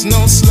cuts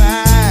no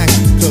slack,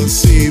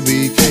 cause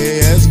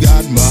CBK has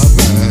got my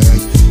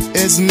back.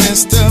 It's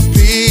Mr.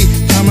 P,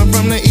 coming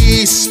from the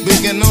east,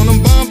 speaking on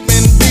them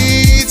bumping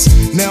beats.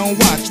 Now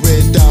watch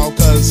Red Dog,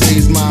 cause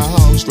he's my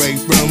home straight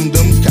from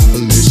them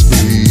college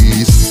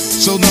streets.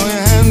 So throw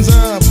your hands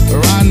up,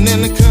 riding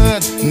in the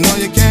cut, no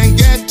you can't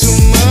get too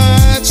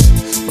much.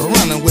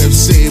 Running with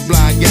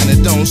C-Block and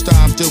it don't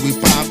stop till we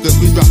pop, cause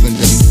we dropping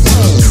them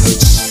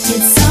cuts.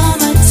 It's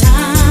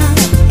summertime,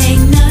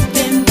 ain't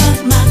nothing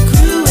but my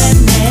crew and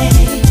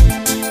me,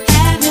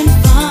 having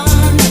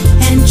fun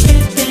and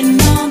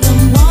tripping on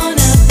them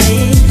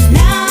wannabes.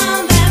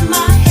 Now that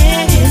my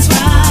head is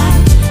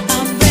right,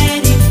 I'm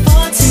ready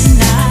for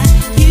tonight.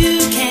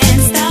 You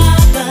can't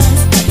stop us,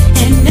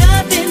 and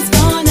nothing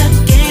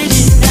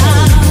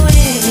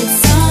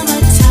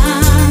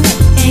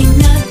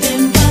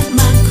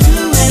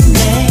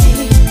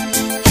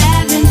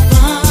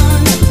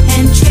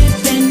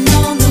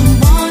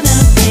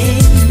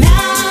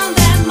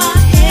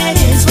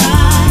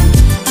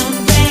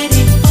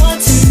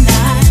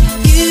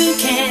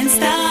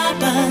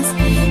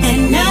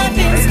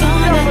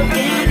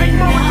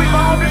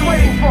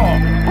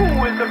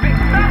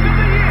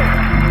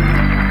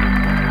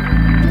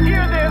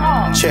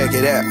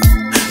Hey there,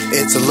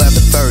 it's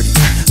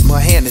 11:30. My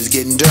hand is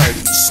getting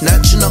dirty,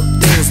 snatching up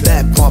things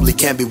that probably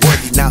can't be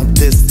worthy. Now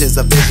this is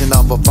a vision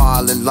of a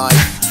violent life,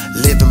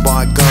 living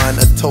by a gun,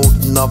 a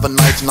toting of a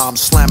knife. Now I'm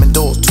slamming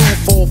doors, 2,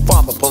 4,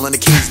 5, I'm pulling the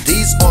keys.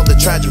 These are the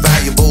tragic,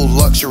 valuable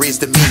luxuries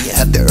to me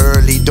at the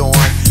early dawn.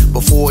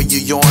 Before you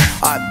yawn,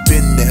 I've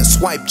been there,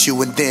 swiped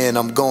you and then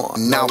I'm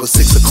gone. Now it's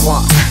 6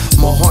 o'clock,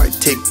 my heart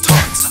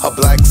tick-tocks. A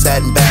black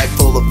satin bag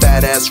full of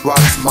fat-ass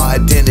rocks. My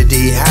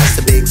identity has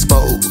to be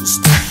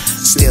exposed.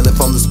 Stealing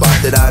from the spot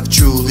that I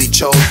truly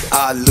chose.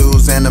 I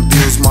lose and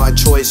abuse my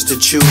choice to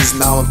choose.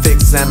 Now I'm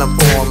fixed and I'm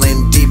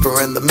falling deeper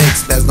in the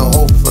mix. There's no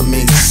hope for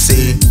me,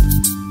 see.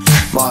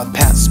 My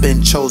path's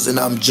been chosen,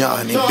 I'm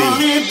Johnny B.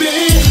 Johnny B,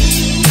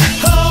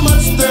 how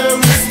much there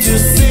is to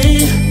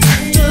see.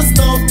 Just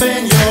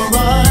open your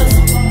eyes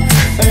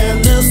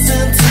and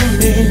listen to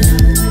me.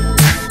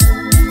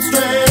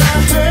 Straight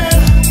ahead,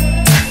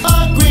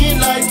 a green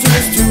light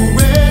turns to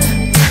red.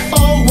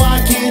 Oh,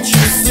 why can't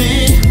you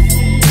see?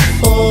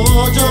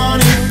 Oh,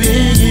 Johnny B,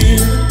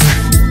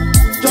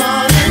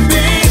 Johnny B,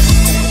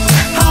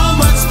 how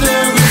much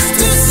there is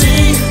to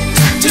see.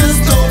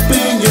 Just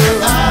open your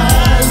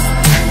eyes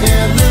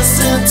and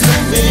listen to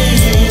me.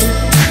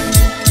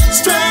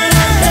 Straight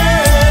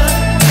ahead,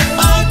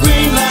 a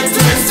green light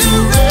turns to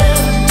red.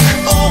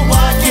 Oh,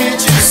 why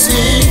can't you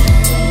see?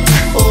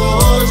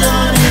 Oh,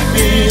 Johnny B.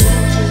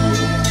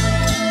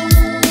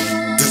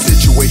 The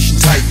situation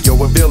tight, yo,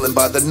 a villain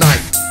by the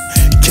night.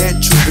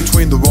 Can't choose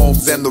between the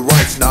wrongs and the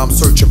rights. Now I'm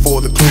searching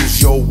for the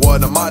clues. Yo,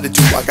 what am I to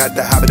do? I got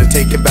the habit of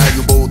taking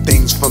valuable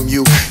things from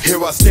you.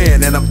 Here I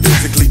stand and I'm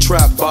physically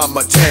trapped by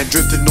my tan.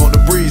 Drifting on the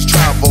breeze,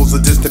 travels a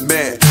distant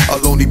man. A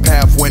lonely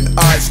path when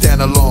I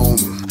stand alone.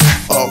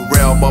 A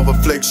realm of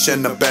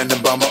affliction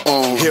abandoned by my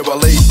own. Here I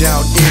lay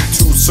down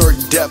into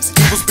certain depths.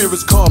 Evil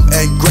spirits come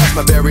and grasp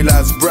my very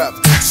last breath.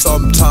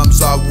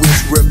 Sometimes I wish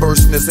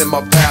reverseness in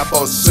my path.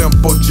 A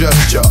simple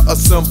gesture, a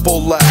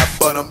simple laugh.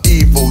 But I'm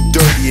evil,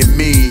 dirty and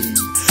mean.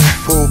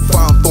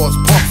 Profound thoughts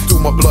pump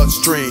through my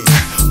bloodstream.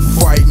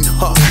 Frightened,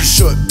 huh, you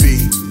should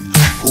be.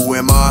 Who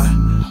am I?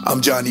 I'm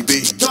Johnny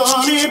B.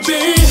 Johnny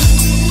B,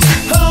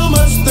 how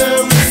much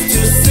there is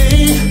to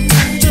see.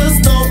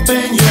 Just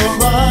open your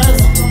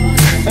eyes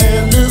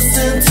and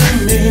listen to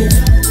me.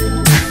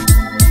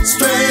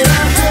 Straight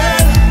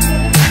ahead,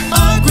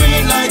 a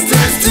green light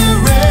turns to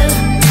red.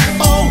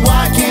 Oh,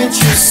 why can't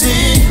you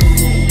see?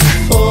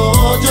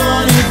 Oh,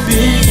 Johnny B.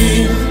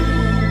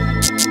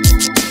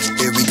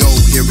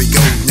 Here we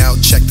go, now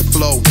check the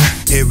flow.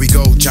 Here we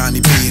go, Johnny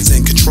B is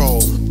in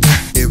control.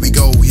 Here we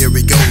go,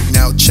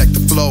 now check the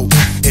flow.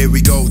 Here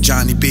we go,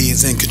 Johnny B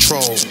is in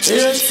control.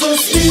 It's a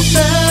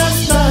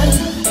sleepless night,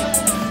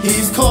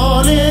 he's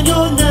calling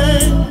your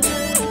name.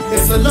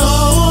 It's a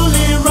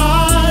lonely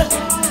ride,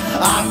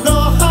 I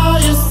know how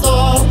you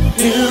saw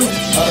him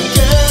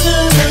again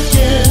and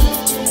again.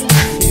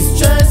 He's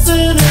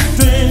chasing his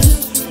dreams,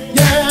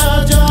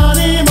 yeah,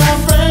 Johnny my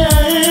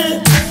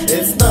friend.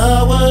 It's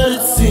not what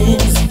it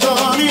seems.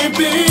 Johnny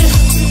B,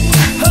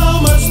 how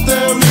much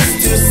there is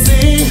to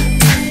see.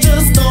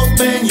 Just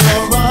open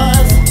your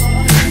eyes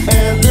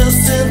and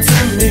listen to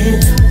me.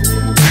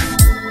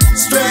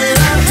 Straight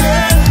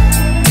ahead,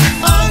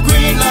 a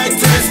green light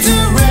turns to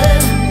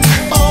red.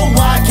 Oh,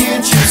 why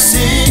can't you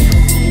see?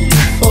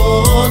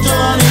 Oh,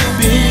 Johnny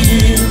B,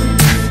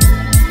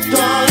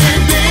 Johnny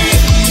B,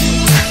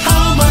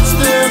 how much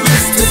there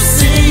is to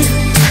see.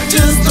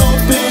 Just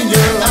open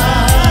your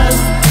eyes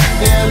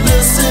and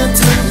listen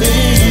to me.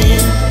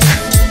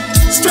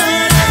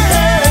 Straight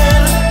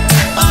ahead,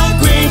 a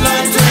green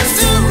light turns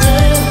to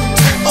red.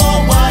 Oh,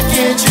 why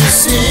can't you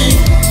see?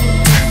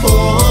 Oh,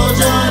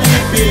 Johnny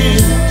B.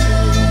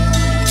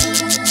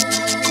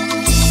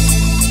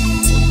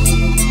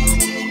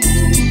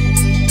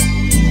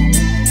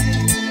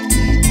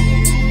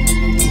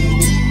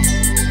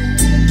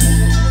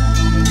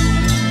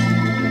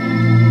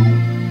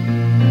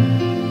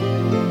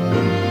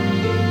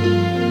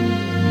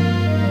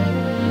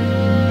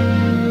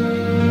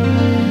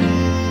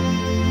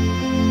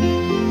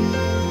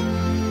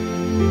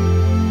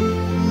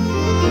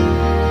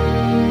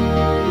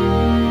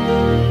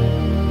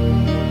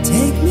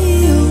 Take me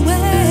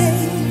away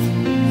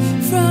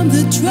from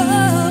the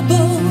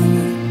trouble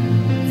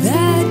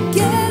that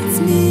gets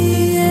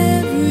me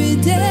every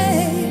day.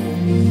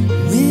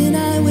 When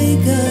I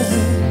wake up,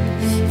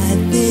 I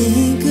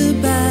think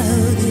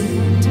about it.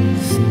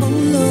 Oh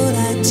Lord,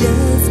 I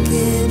just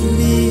can't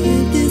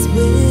live this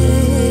way.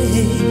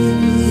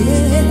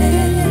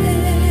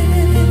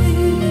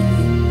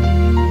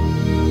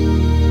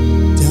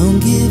 Don't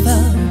give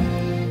up,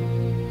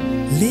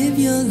 live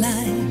your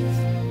life.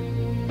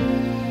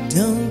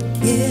 Don't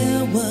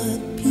care what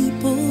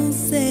people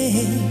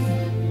say.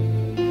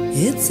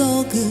 It's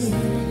all good,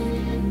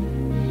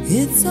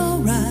 it's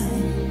alright.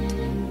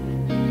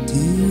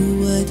 Do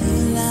what you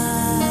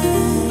like.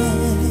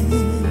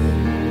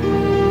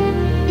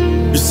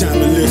 It's time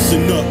to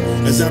listen up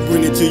as I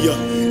bring it to you.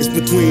 It's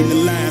between the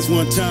lines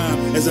one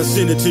time as I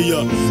send it to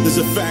you. There's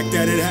a fact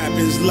that it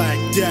happens like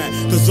that.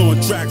 Cause on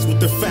tracks with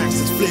the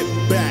facts it's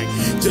flipped back.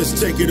 Just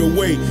take it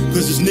away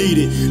cause it's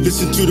needed.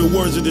 Listen to the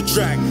words of the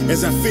track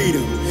as I feed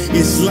them.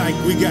 It's like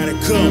we gotta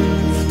come.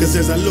 Cause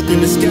as I look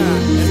in the sky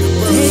as the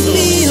birds take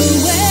me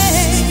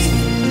away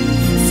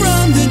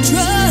from the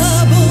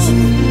trouble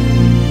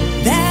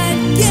that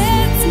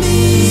gets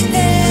me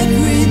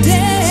every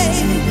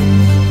day.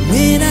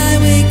 When I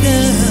wake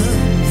up,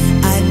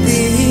 I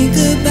think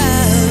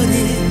about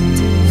it.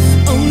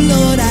 Oh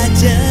Lord, I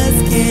just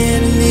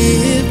can't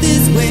live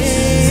this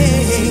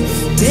way.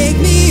 Take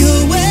me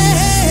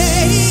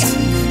away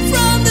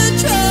from the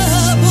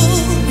trouble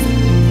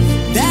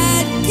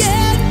that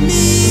gets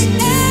me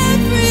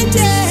every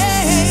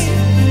day.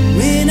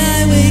 When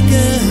I wake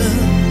up,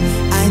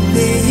 I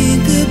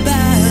think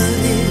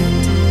about it.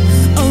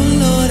 Oh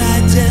Lord,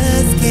 I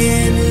just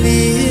can't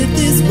live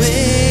this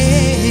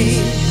way.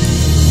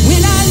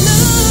 When I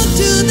look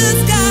to the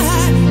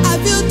sky, I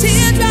feel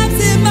teardrops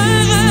in my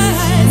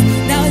eyes.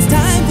 Now it's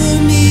time for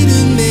me to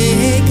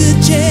make a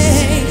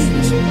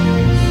change.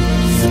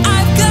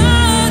 I've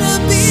gotta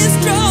be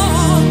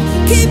strong,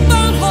 keep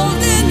on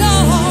holding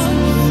on,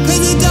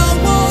 cause I don't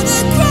wanna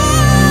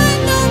cry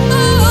no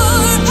more.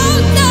 Oh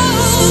no,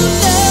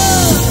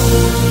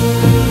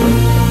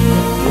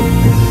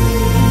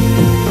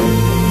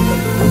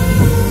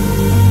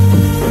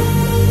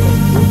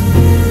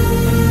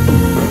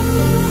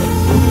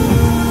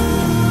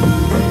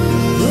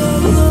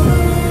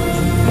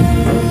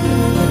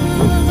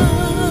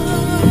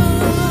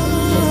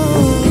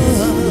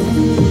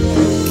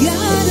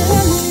 gotta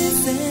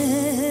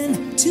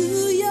listen to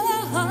your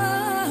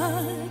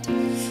heart.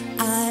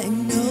 I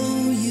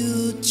know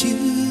you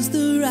choose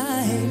the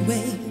right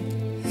way.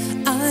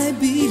 I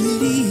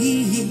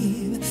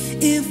believe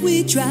if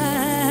we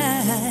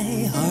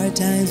try, hard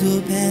times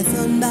will pass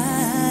on by.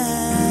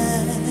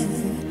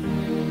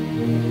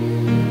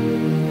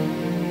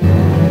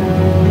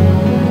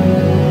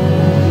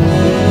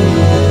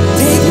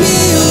 Take me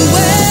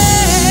away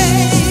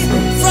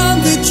from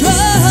the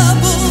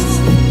trouble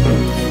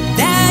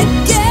that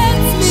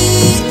gets me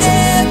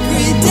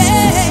every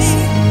day.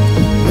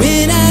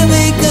 When I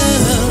wake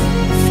up,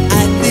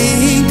 I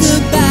think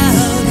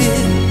about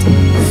it.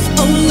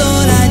 Oh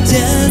Lord, I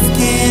just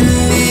can't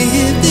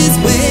live this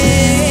way.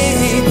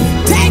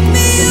 Take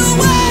me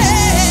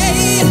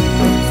away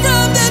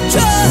from the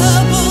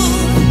trouble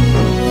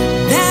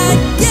that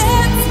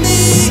gets me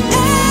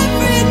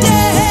every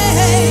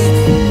day.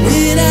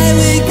 When I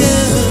wake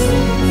up,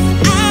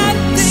 I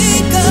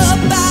think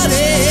about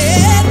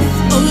it.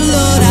 Oh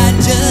Lord, I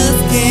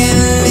just can't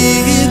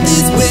live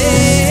this way.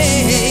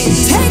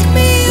 Take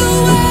me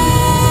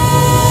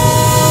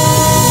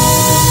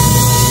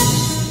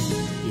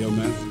Yo,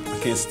 man, I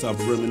can't stop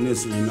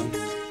reminiscing, you know.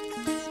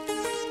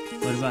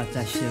 What about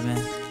that shit,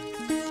 man?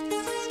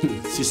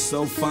 She's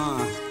so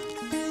fine.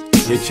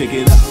 Yeah, check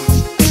it out.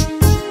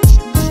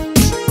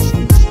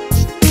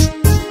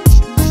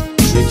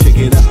 Yeah, check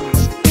it out.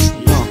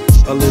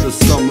 A little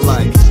something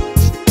like.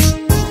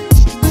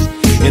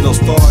 It all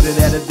started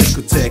at a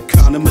discotheque,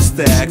 kind of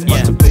mistakes.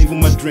 About to pay for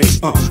my drink,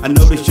 I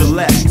noticed your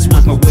legs.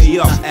 Work my way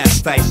up,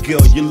 ass tight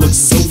girl, you look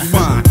so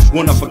fine.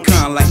 One of a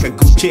kind, like a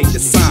good cake, the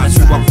sign.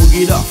 So I hook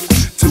it up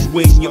to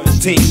win your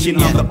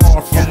attention. I'm the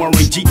R from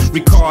R&G,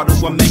 Ricardo,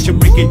 I make you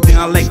break it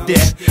down like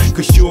that.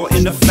 Cause you're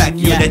in the fact,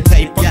 you're that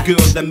type of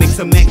girl that makes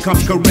a man come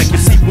correct. You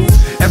see, boo,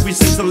 ever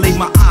since I laid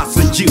my eyes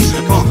on you,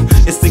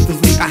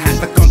 instinctively I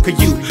had to conquer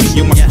you.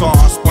 You're my star,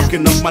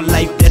 sparking up my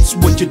life, that's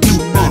what you do.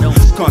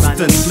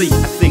 Constantly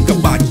I think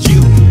about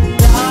you.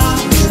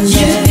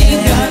 You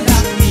think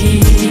about me,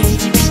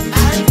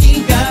 I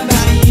think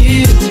about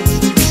you.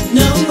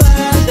 No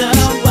other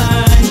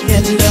one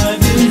can love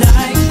you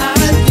like I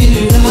do.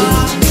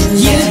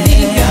 You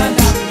think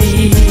about me,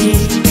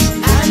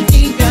 I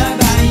think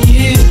about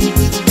you.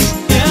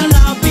 Girl,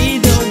 I'll be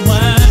the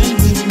one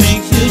who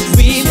makes your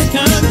dreams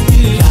come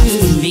true.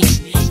 Constantly,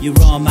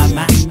 you're on my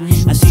mind.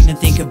 I seem to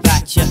think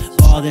about you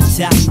all the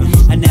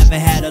time. I never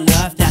had a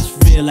love that's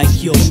real like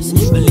yours.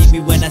 Believe me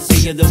when I say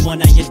you're the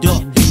one I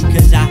adore.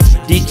 Cause I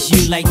dig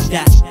you like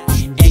that.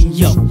 And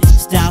yo,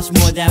 style's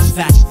more than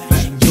fact.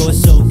 You're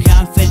so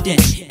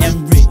confident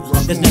and real.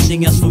 There's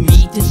nothing else for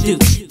me to do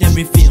than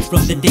reveal.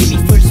 From the day we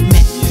first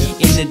met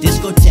in the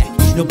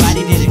discotheque,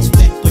 nobody did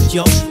expect, but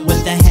yo,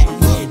 what the heck?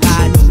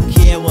 I don't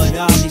care what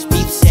all these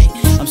people say,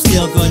 I'm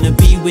still gonna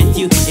be with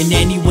you in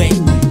any way.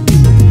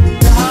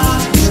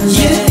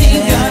 You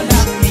think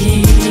about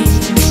me,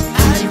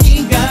 I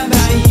think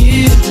about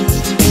you.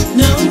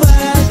 No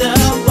other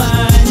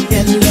one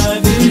can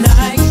love you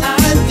like I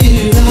do.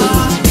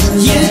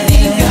 You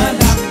think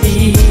about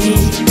me,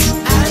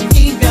 I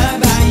think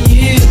about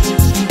you.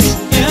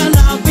 Girl,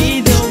 I'll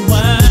be the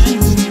one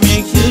who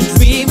makes your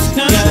dreams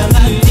come true. Girl,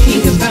 I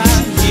think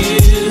about you.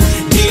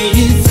 Do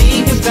you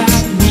think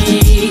about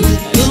me?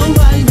 Oh,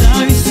 I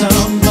love you so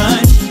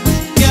much.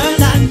 Girl,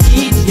 I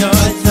need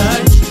your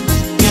touch.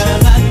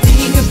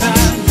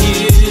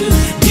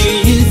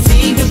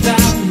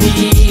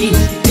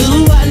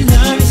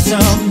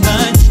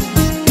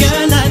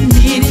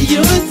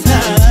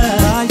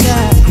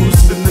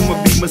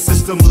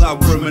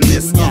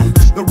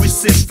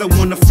 insist, I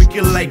wanna freak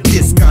it like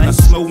this, kinda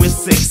slow and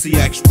sexy.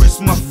 I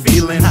express my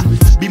feeling.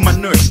 Be my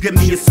nurse, give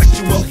me a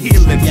sexual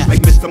healing.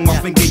 Like Mr.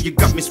 Muffin, yeah, you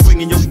got me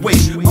swinging your way.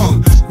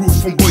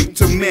 Groove from boy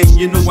to man,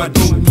 you know I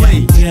don't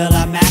play. Girl,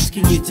 I'm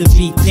asking you to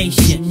be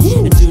patient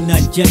and do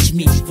not judge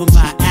me for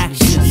my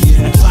actions.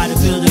 I try to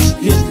build a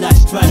good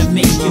life, try to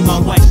make you my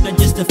wife, not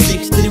just a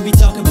fix. Didn't we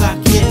talk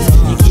about kids?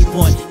 You keep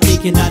on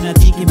thinking I'm not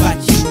thinking about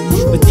you,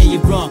 but then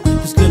you're wrong,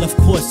 cause girl, of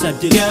course I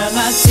do. Girl,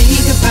 I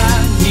think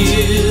about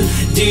you.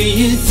 Do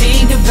you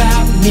think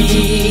about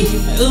me?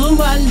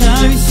 Ooh, I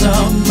love you so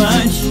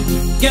much.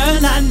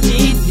 Girl, I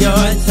need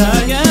your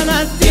touch. Girl,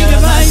 I think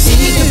about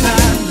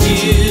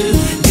you.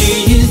 Do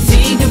you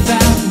think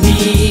about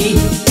me?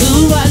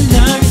 Ooh, I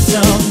love you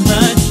so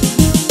much.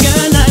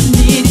 Girl, I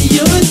need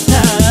your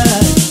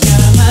touch.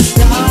 Girl, I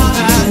think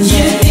about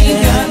you. Think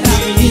about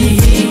me.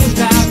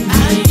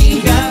 I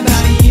think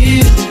about you.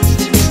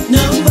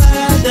 No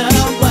other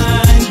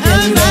one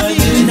can love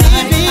you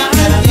like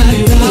I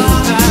do.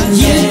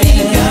 You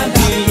think about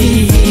me.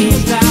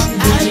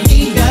 I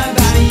think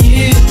about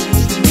you.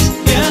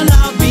 Girl,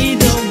 I'll be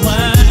the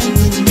one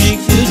who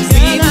makes you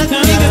dream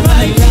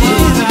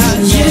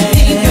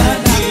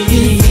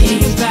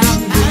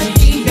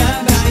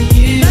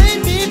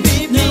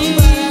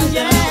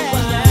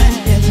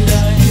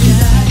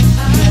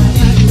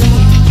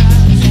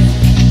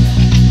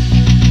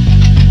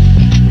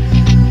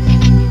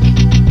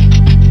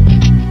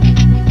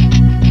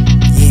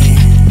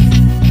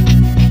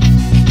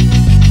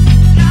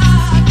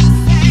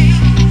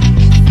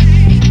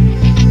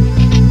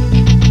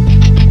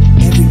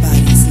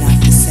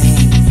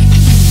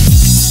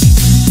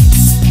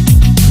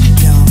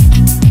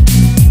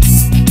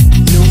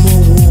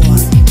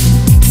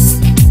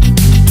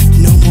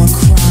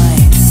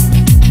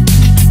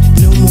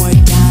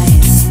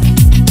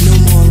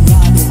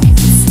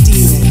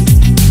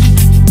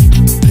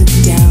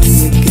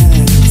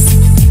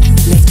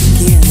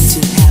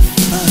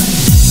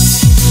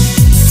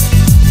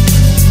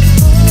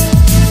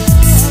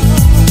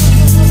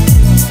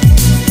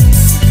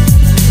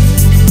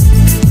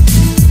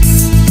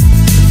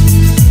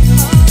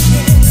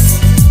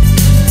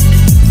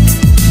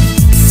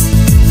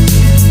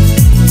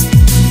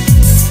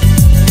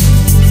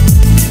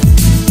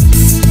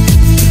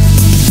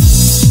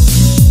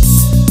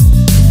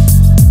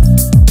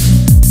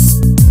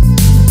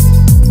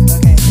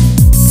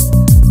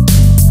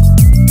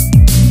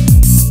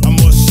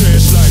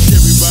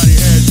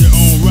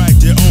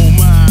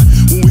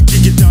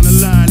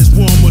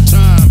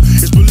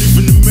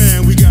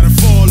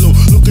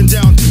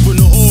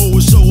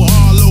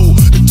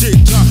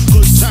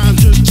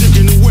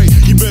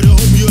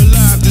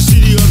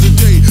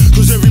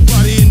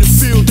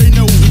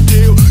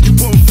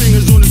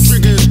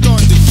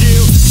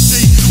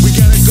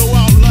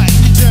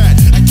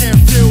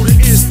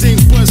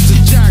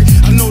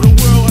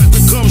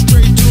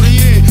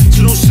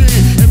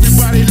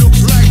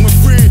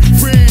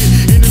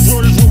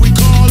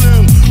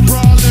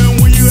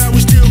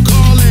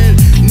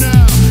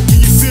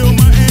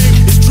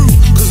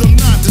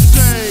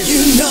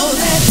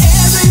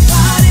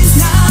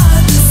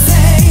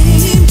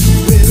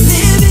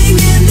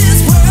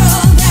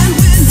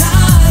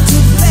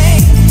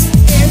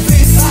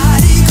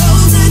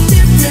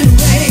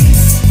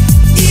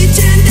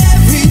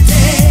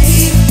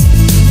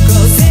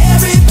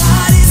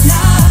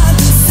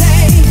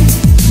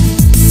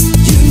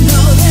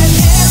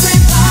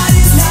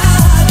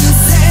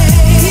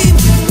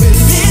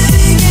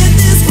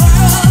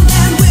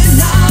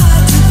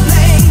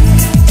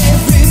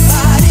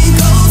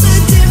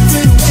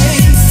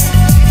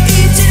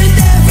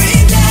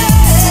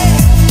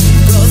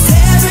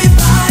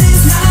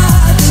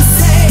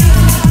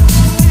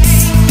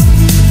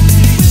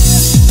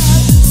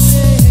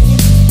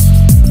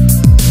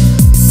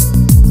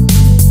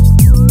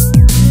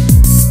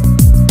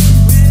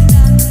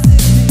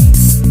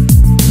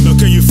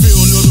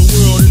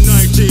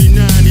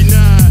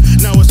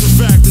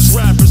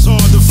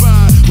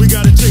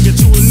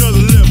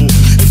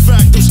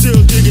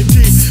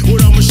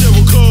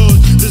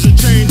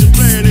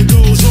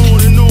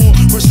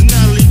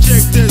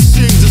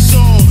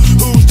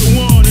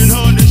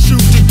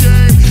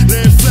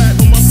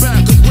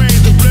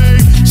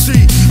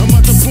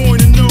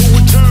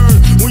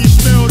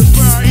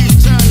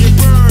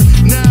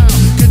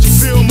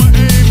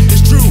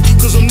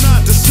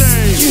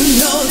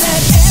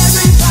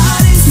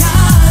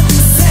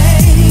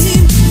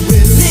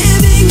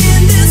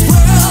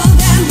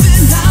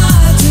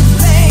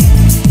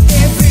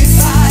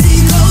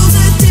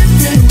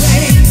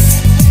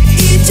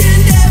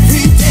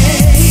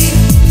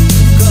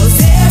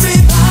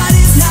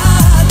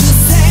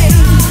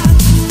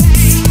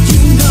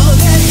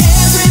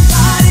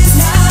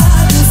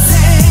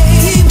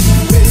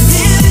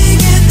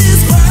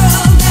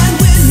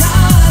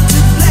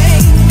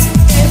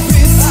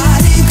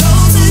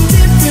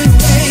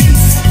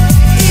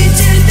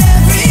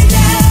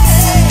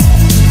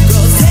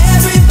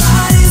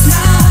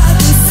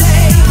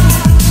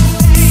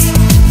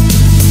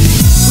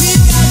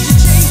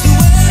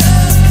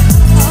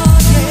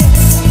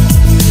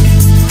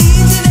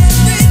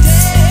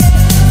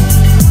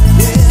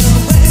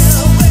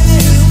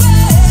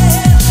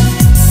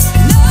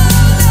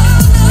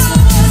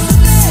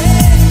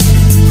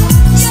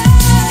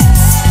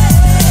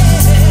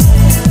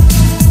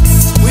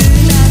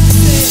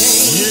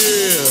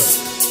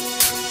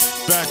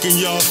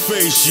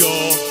face,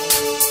 y'all.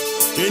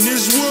 In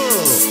this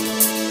world,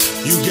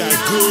 you got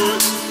good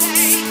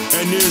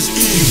and there's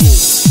evil.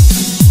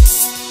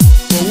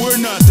 But we're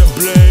not to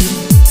blame,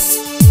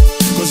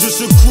 cause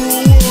it's a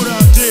cruel world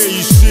out there,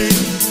 you see,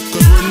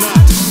 cause we're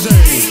not the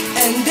same.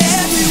 And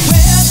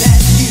everywhere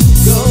that you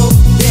go,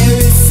 there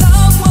is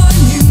someone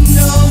you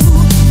know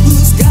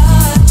who's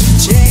got to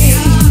change.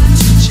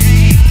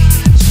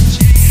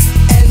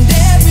 And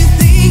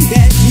everything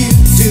that you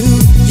do,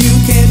 you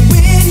can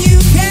win, you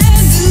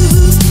can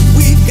lose.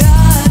 We've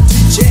got to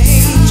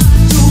change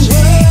the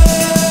world.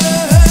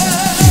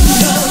 You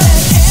know that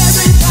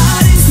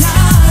everybody's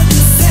not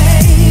the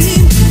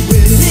same.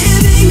 We're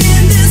living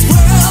in this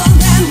world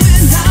and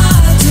we're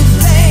not to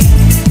blame.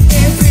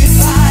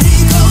 Everybody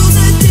goes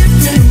a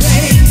different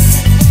way,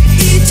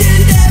 each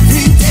and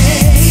every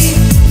day.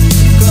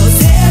 'Cause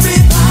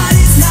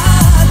everybody's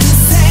not the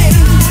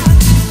same.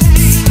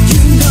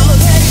 You know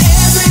that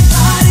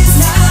everybody's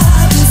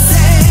not the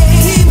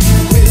same.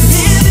 We're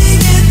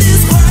living in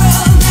this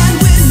world and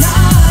we're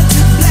not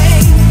to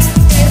blame.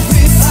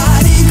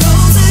 Everybody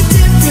goes a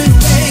different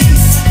way,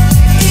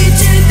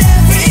 each and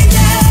every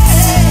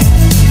day.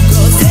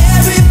 'Cause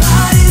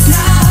everybody's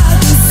not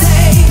the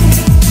same.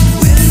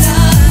 We're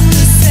not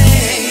the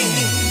same.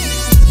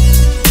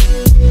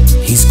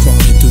 He's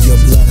crawling through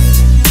your blood.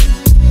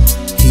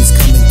 He's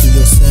coming through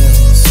your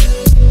cells.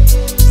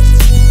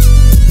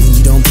 When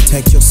you don't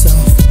protect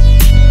yourself,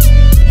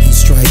 he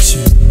strikes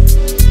you.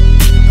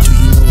 Do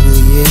you know who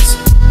he is?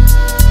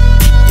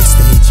 It's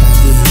the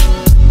H.I.V.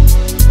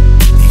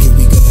 Here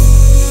we go.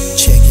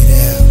 Check it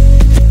out.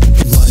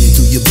 Running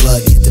through your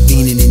blood,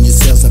 intervening in your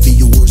cells. I'll be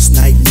your worst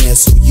nightmare,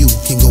 so you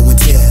can go and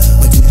tell.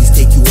 My duties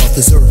take you off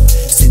this earth.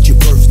 Since your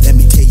birth, let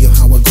me tell you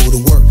how I go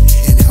to work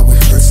and how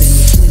it hurts. In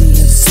the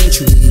 20th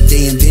century,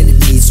 they invented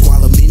me.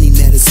 Swallow many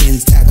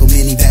medicines, tackle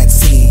many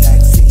vaccines.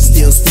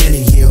 Still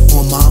standing here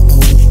on my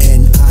own,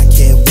 and I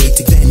can't wait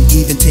to then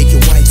even take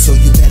your wife. So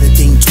you better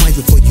think twice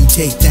before you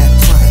take that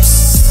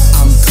price.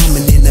 I'm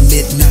coming in the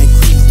midnight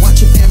creep.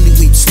 Watch your family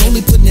weep,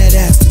 slowly putting that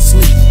ass to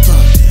sleep.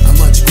 I'm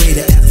much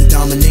greater as the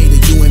dominator.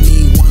 You and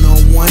me,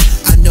 one-on-one.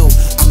 I know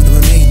I'm the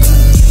remainder.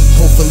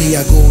 Hopefully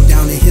I go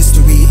down in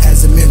history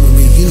as a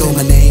memory. You know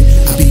my name,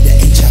 I'll be the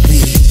H.I.V.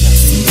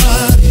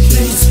 Somebody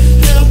please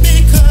help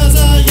me 'cause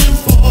I am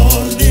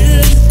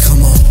falling.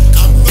 Come on.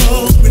 I'm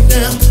going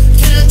down.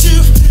 Can't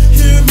you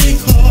hear me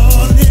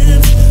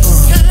calling?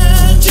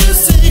 Can't you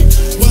see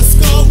what's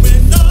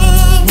going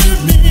on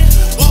with me?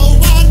 Oh,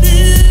 I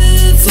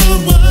need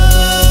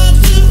someone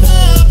to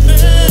help me.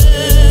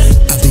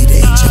 I'll be the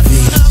H.I.V.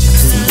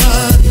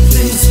 Somebody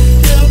please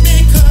help me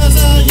 'cause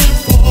I am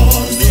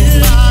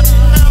falling.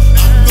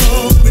 I'm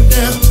going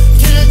down.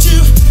 Can't you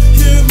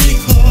hear me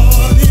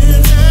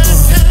calling?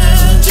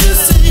 Can't you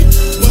see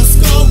what's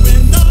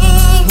going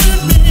on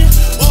with me?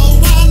 Oh,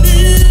 I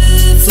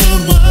need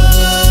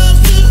someone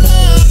to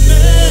help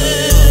me.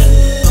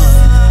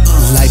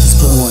 Life is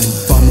born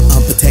from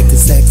unprotected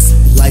sex.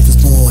 Life is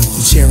born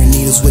from sharing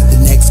needles with the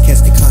next.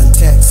 Catch the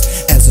context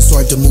as I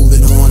start to move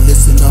it on.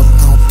 Listen up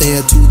out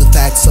there to the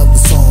facts of the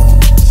song.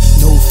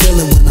 No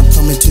feeling when I'm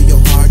coming to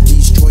your heart.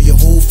 Destroy your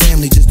whole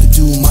family just to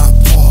do my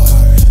part.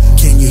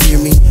 Can you hear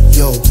me?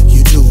 Yo,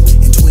 you do.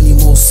 In 20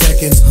 more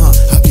seconds,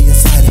 I'll be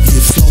inside of you.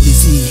 Slowly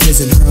see his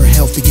and her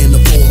health begin to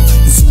fall.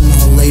 And sooner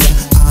or later,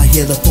 I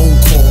hear the phone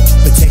call.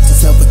 Protect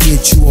yourself or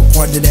get you a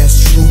partner that's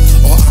true,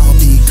 or I'll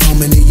be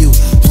coming to you,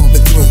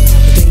 pumping through.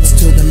 Thanks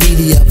to the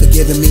media for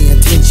giving me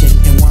attention.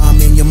 And while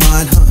I'm in your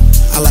mind,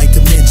 I like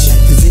to mention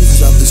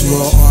diseases of this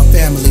world are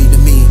family to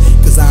me.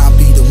 'Cause I'll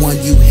be the one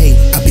you hate.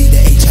 I'll be the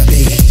H.I.V.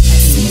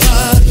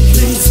 Somebody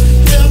please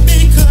help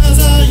me 'cause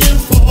I am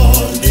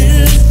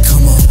falling.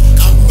 Come on.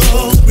 I'm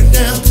going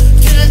down.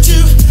 Can't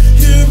you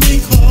hear me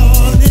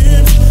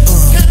calling?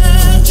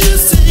 Can't you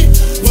see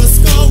what's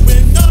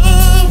going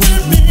on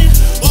with me?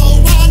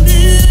 Oh, I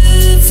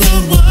need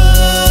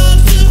someone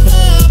to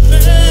help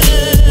me.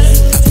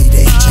 I'll be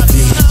the H.I.V.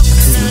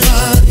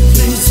 Somebody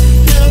please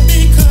help me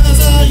 'cause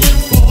I am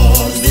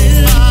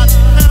falling.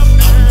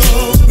 I'm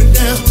going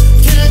down.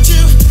 Can't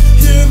you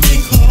hear me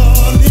calling?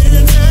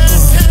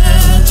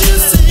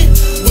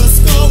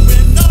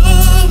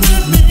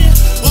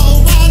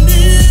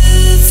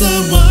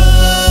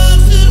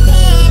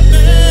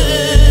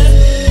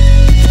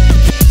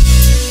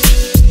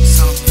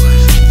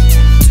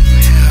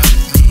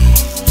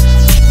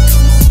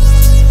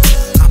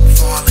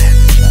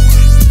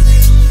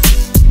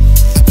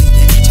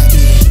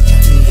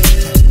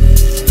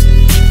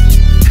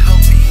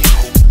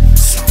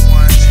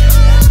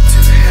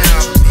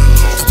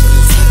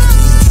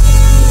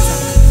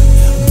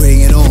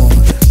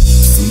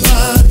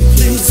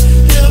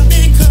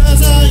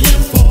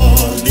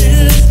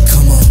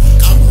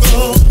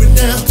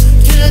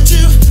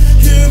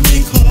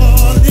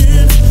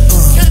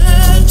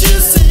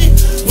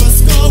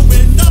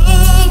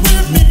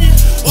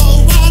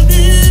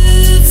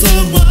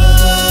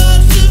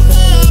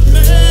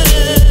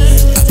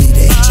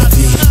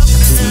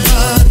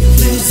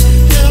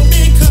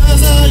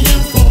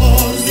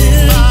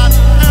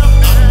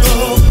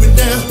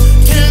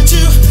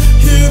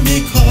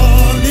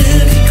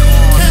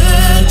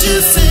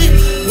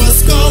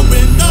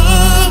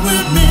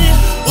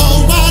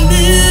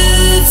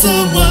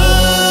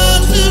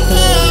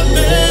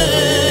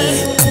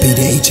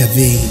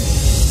 H.I.V.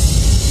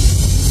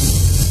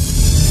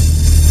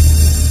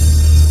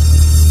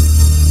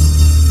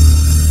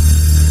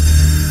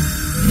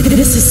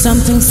 This is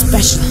something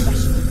special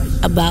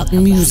about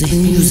music.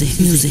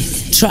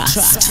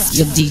 Trust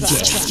your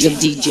DJ, your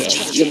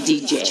DJ, your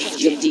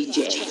DJ, your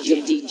DJ.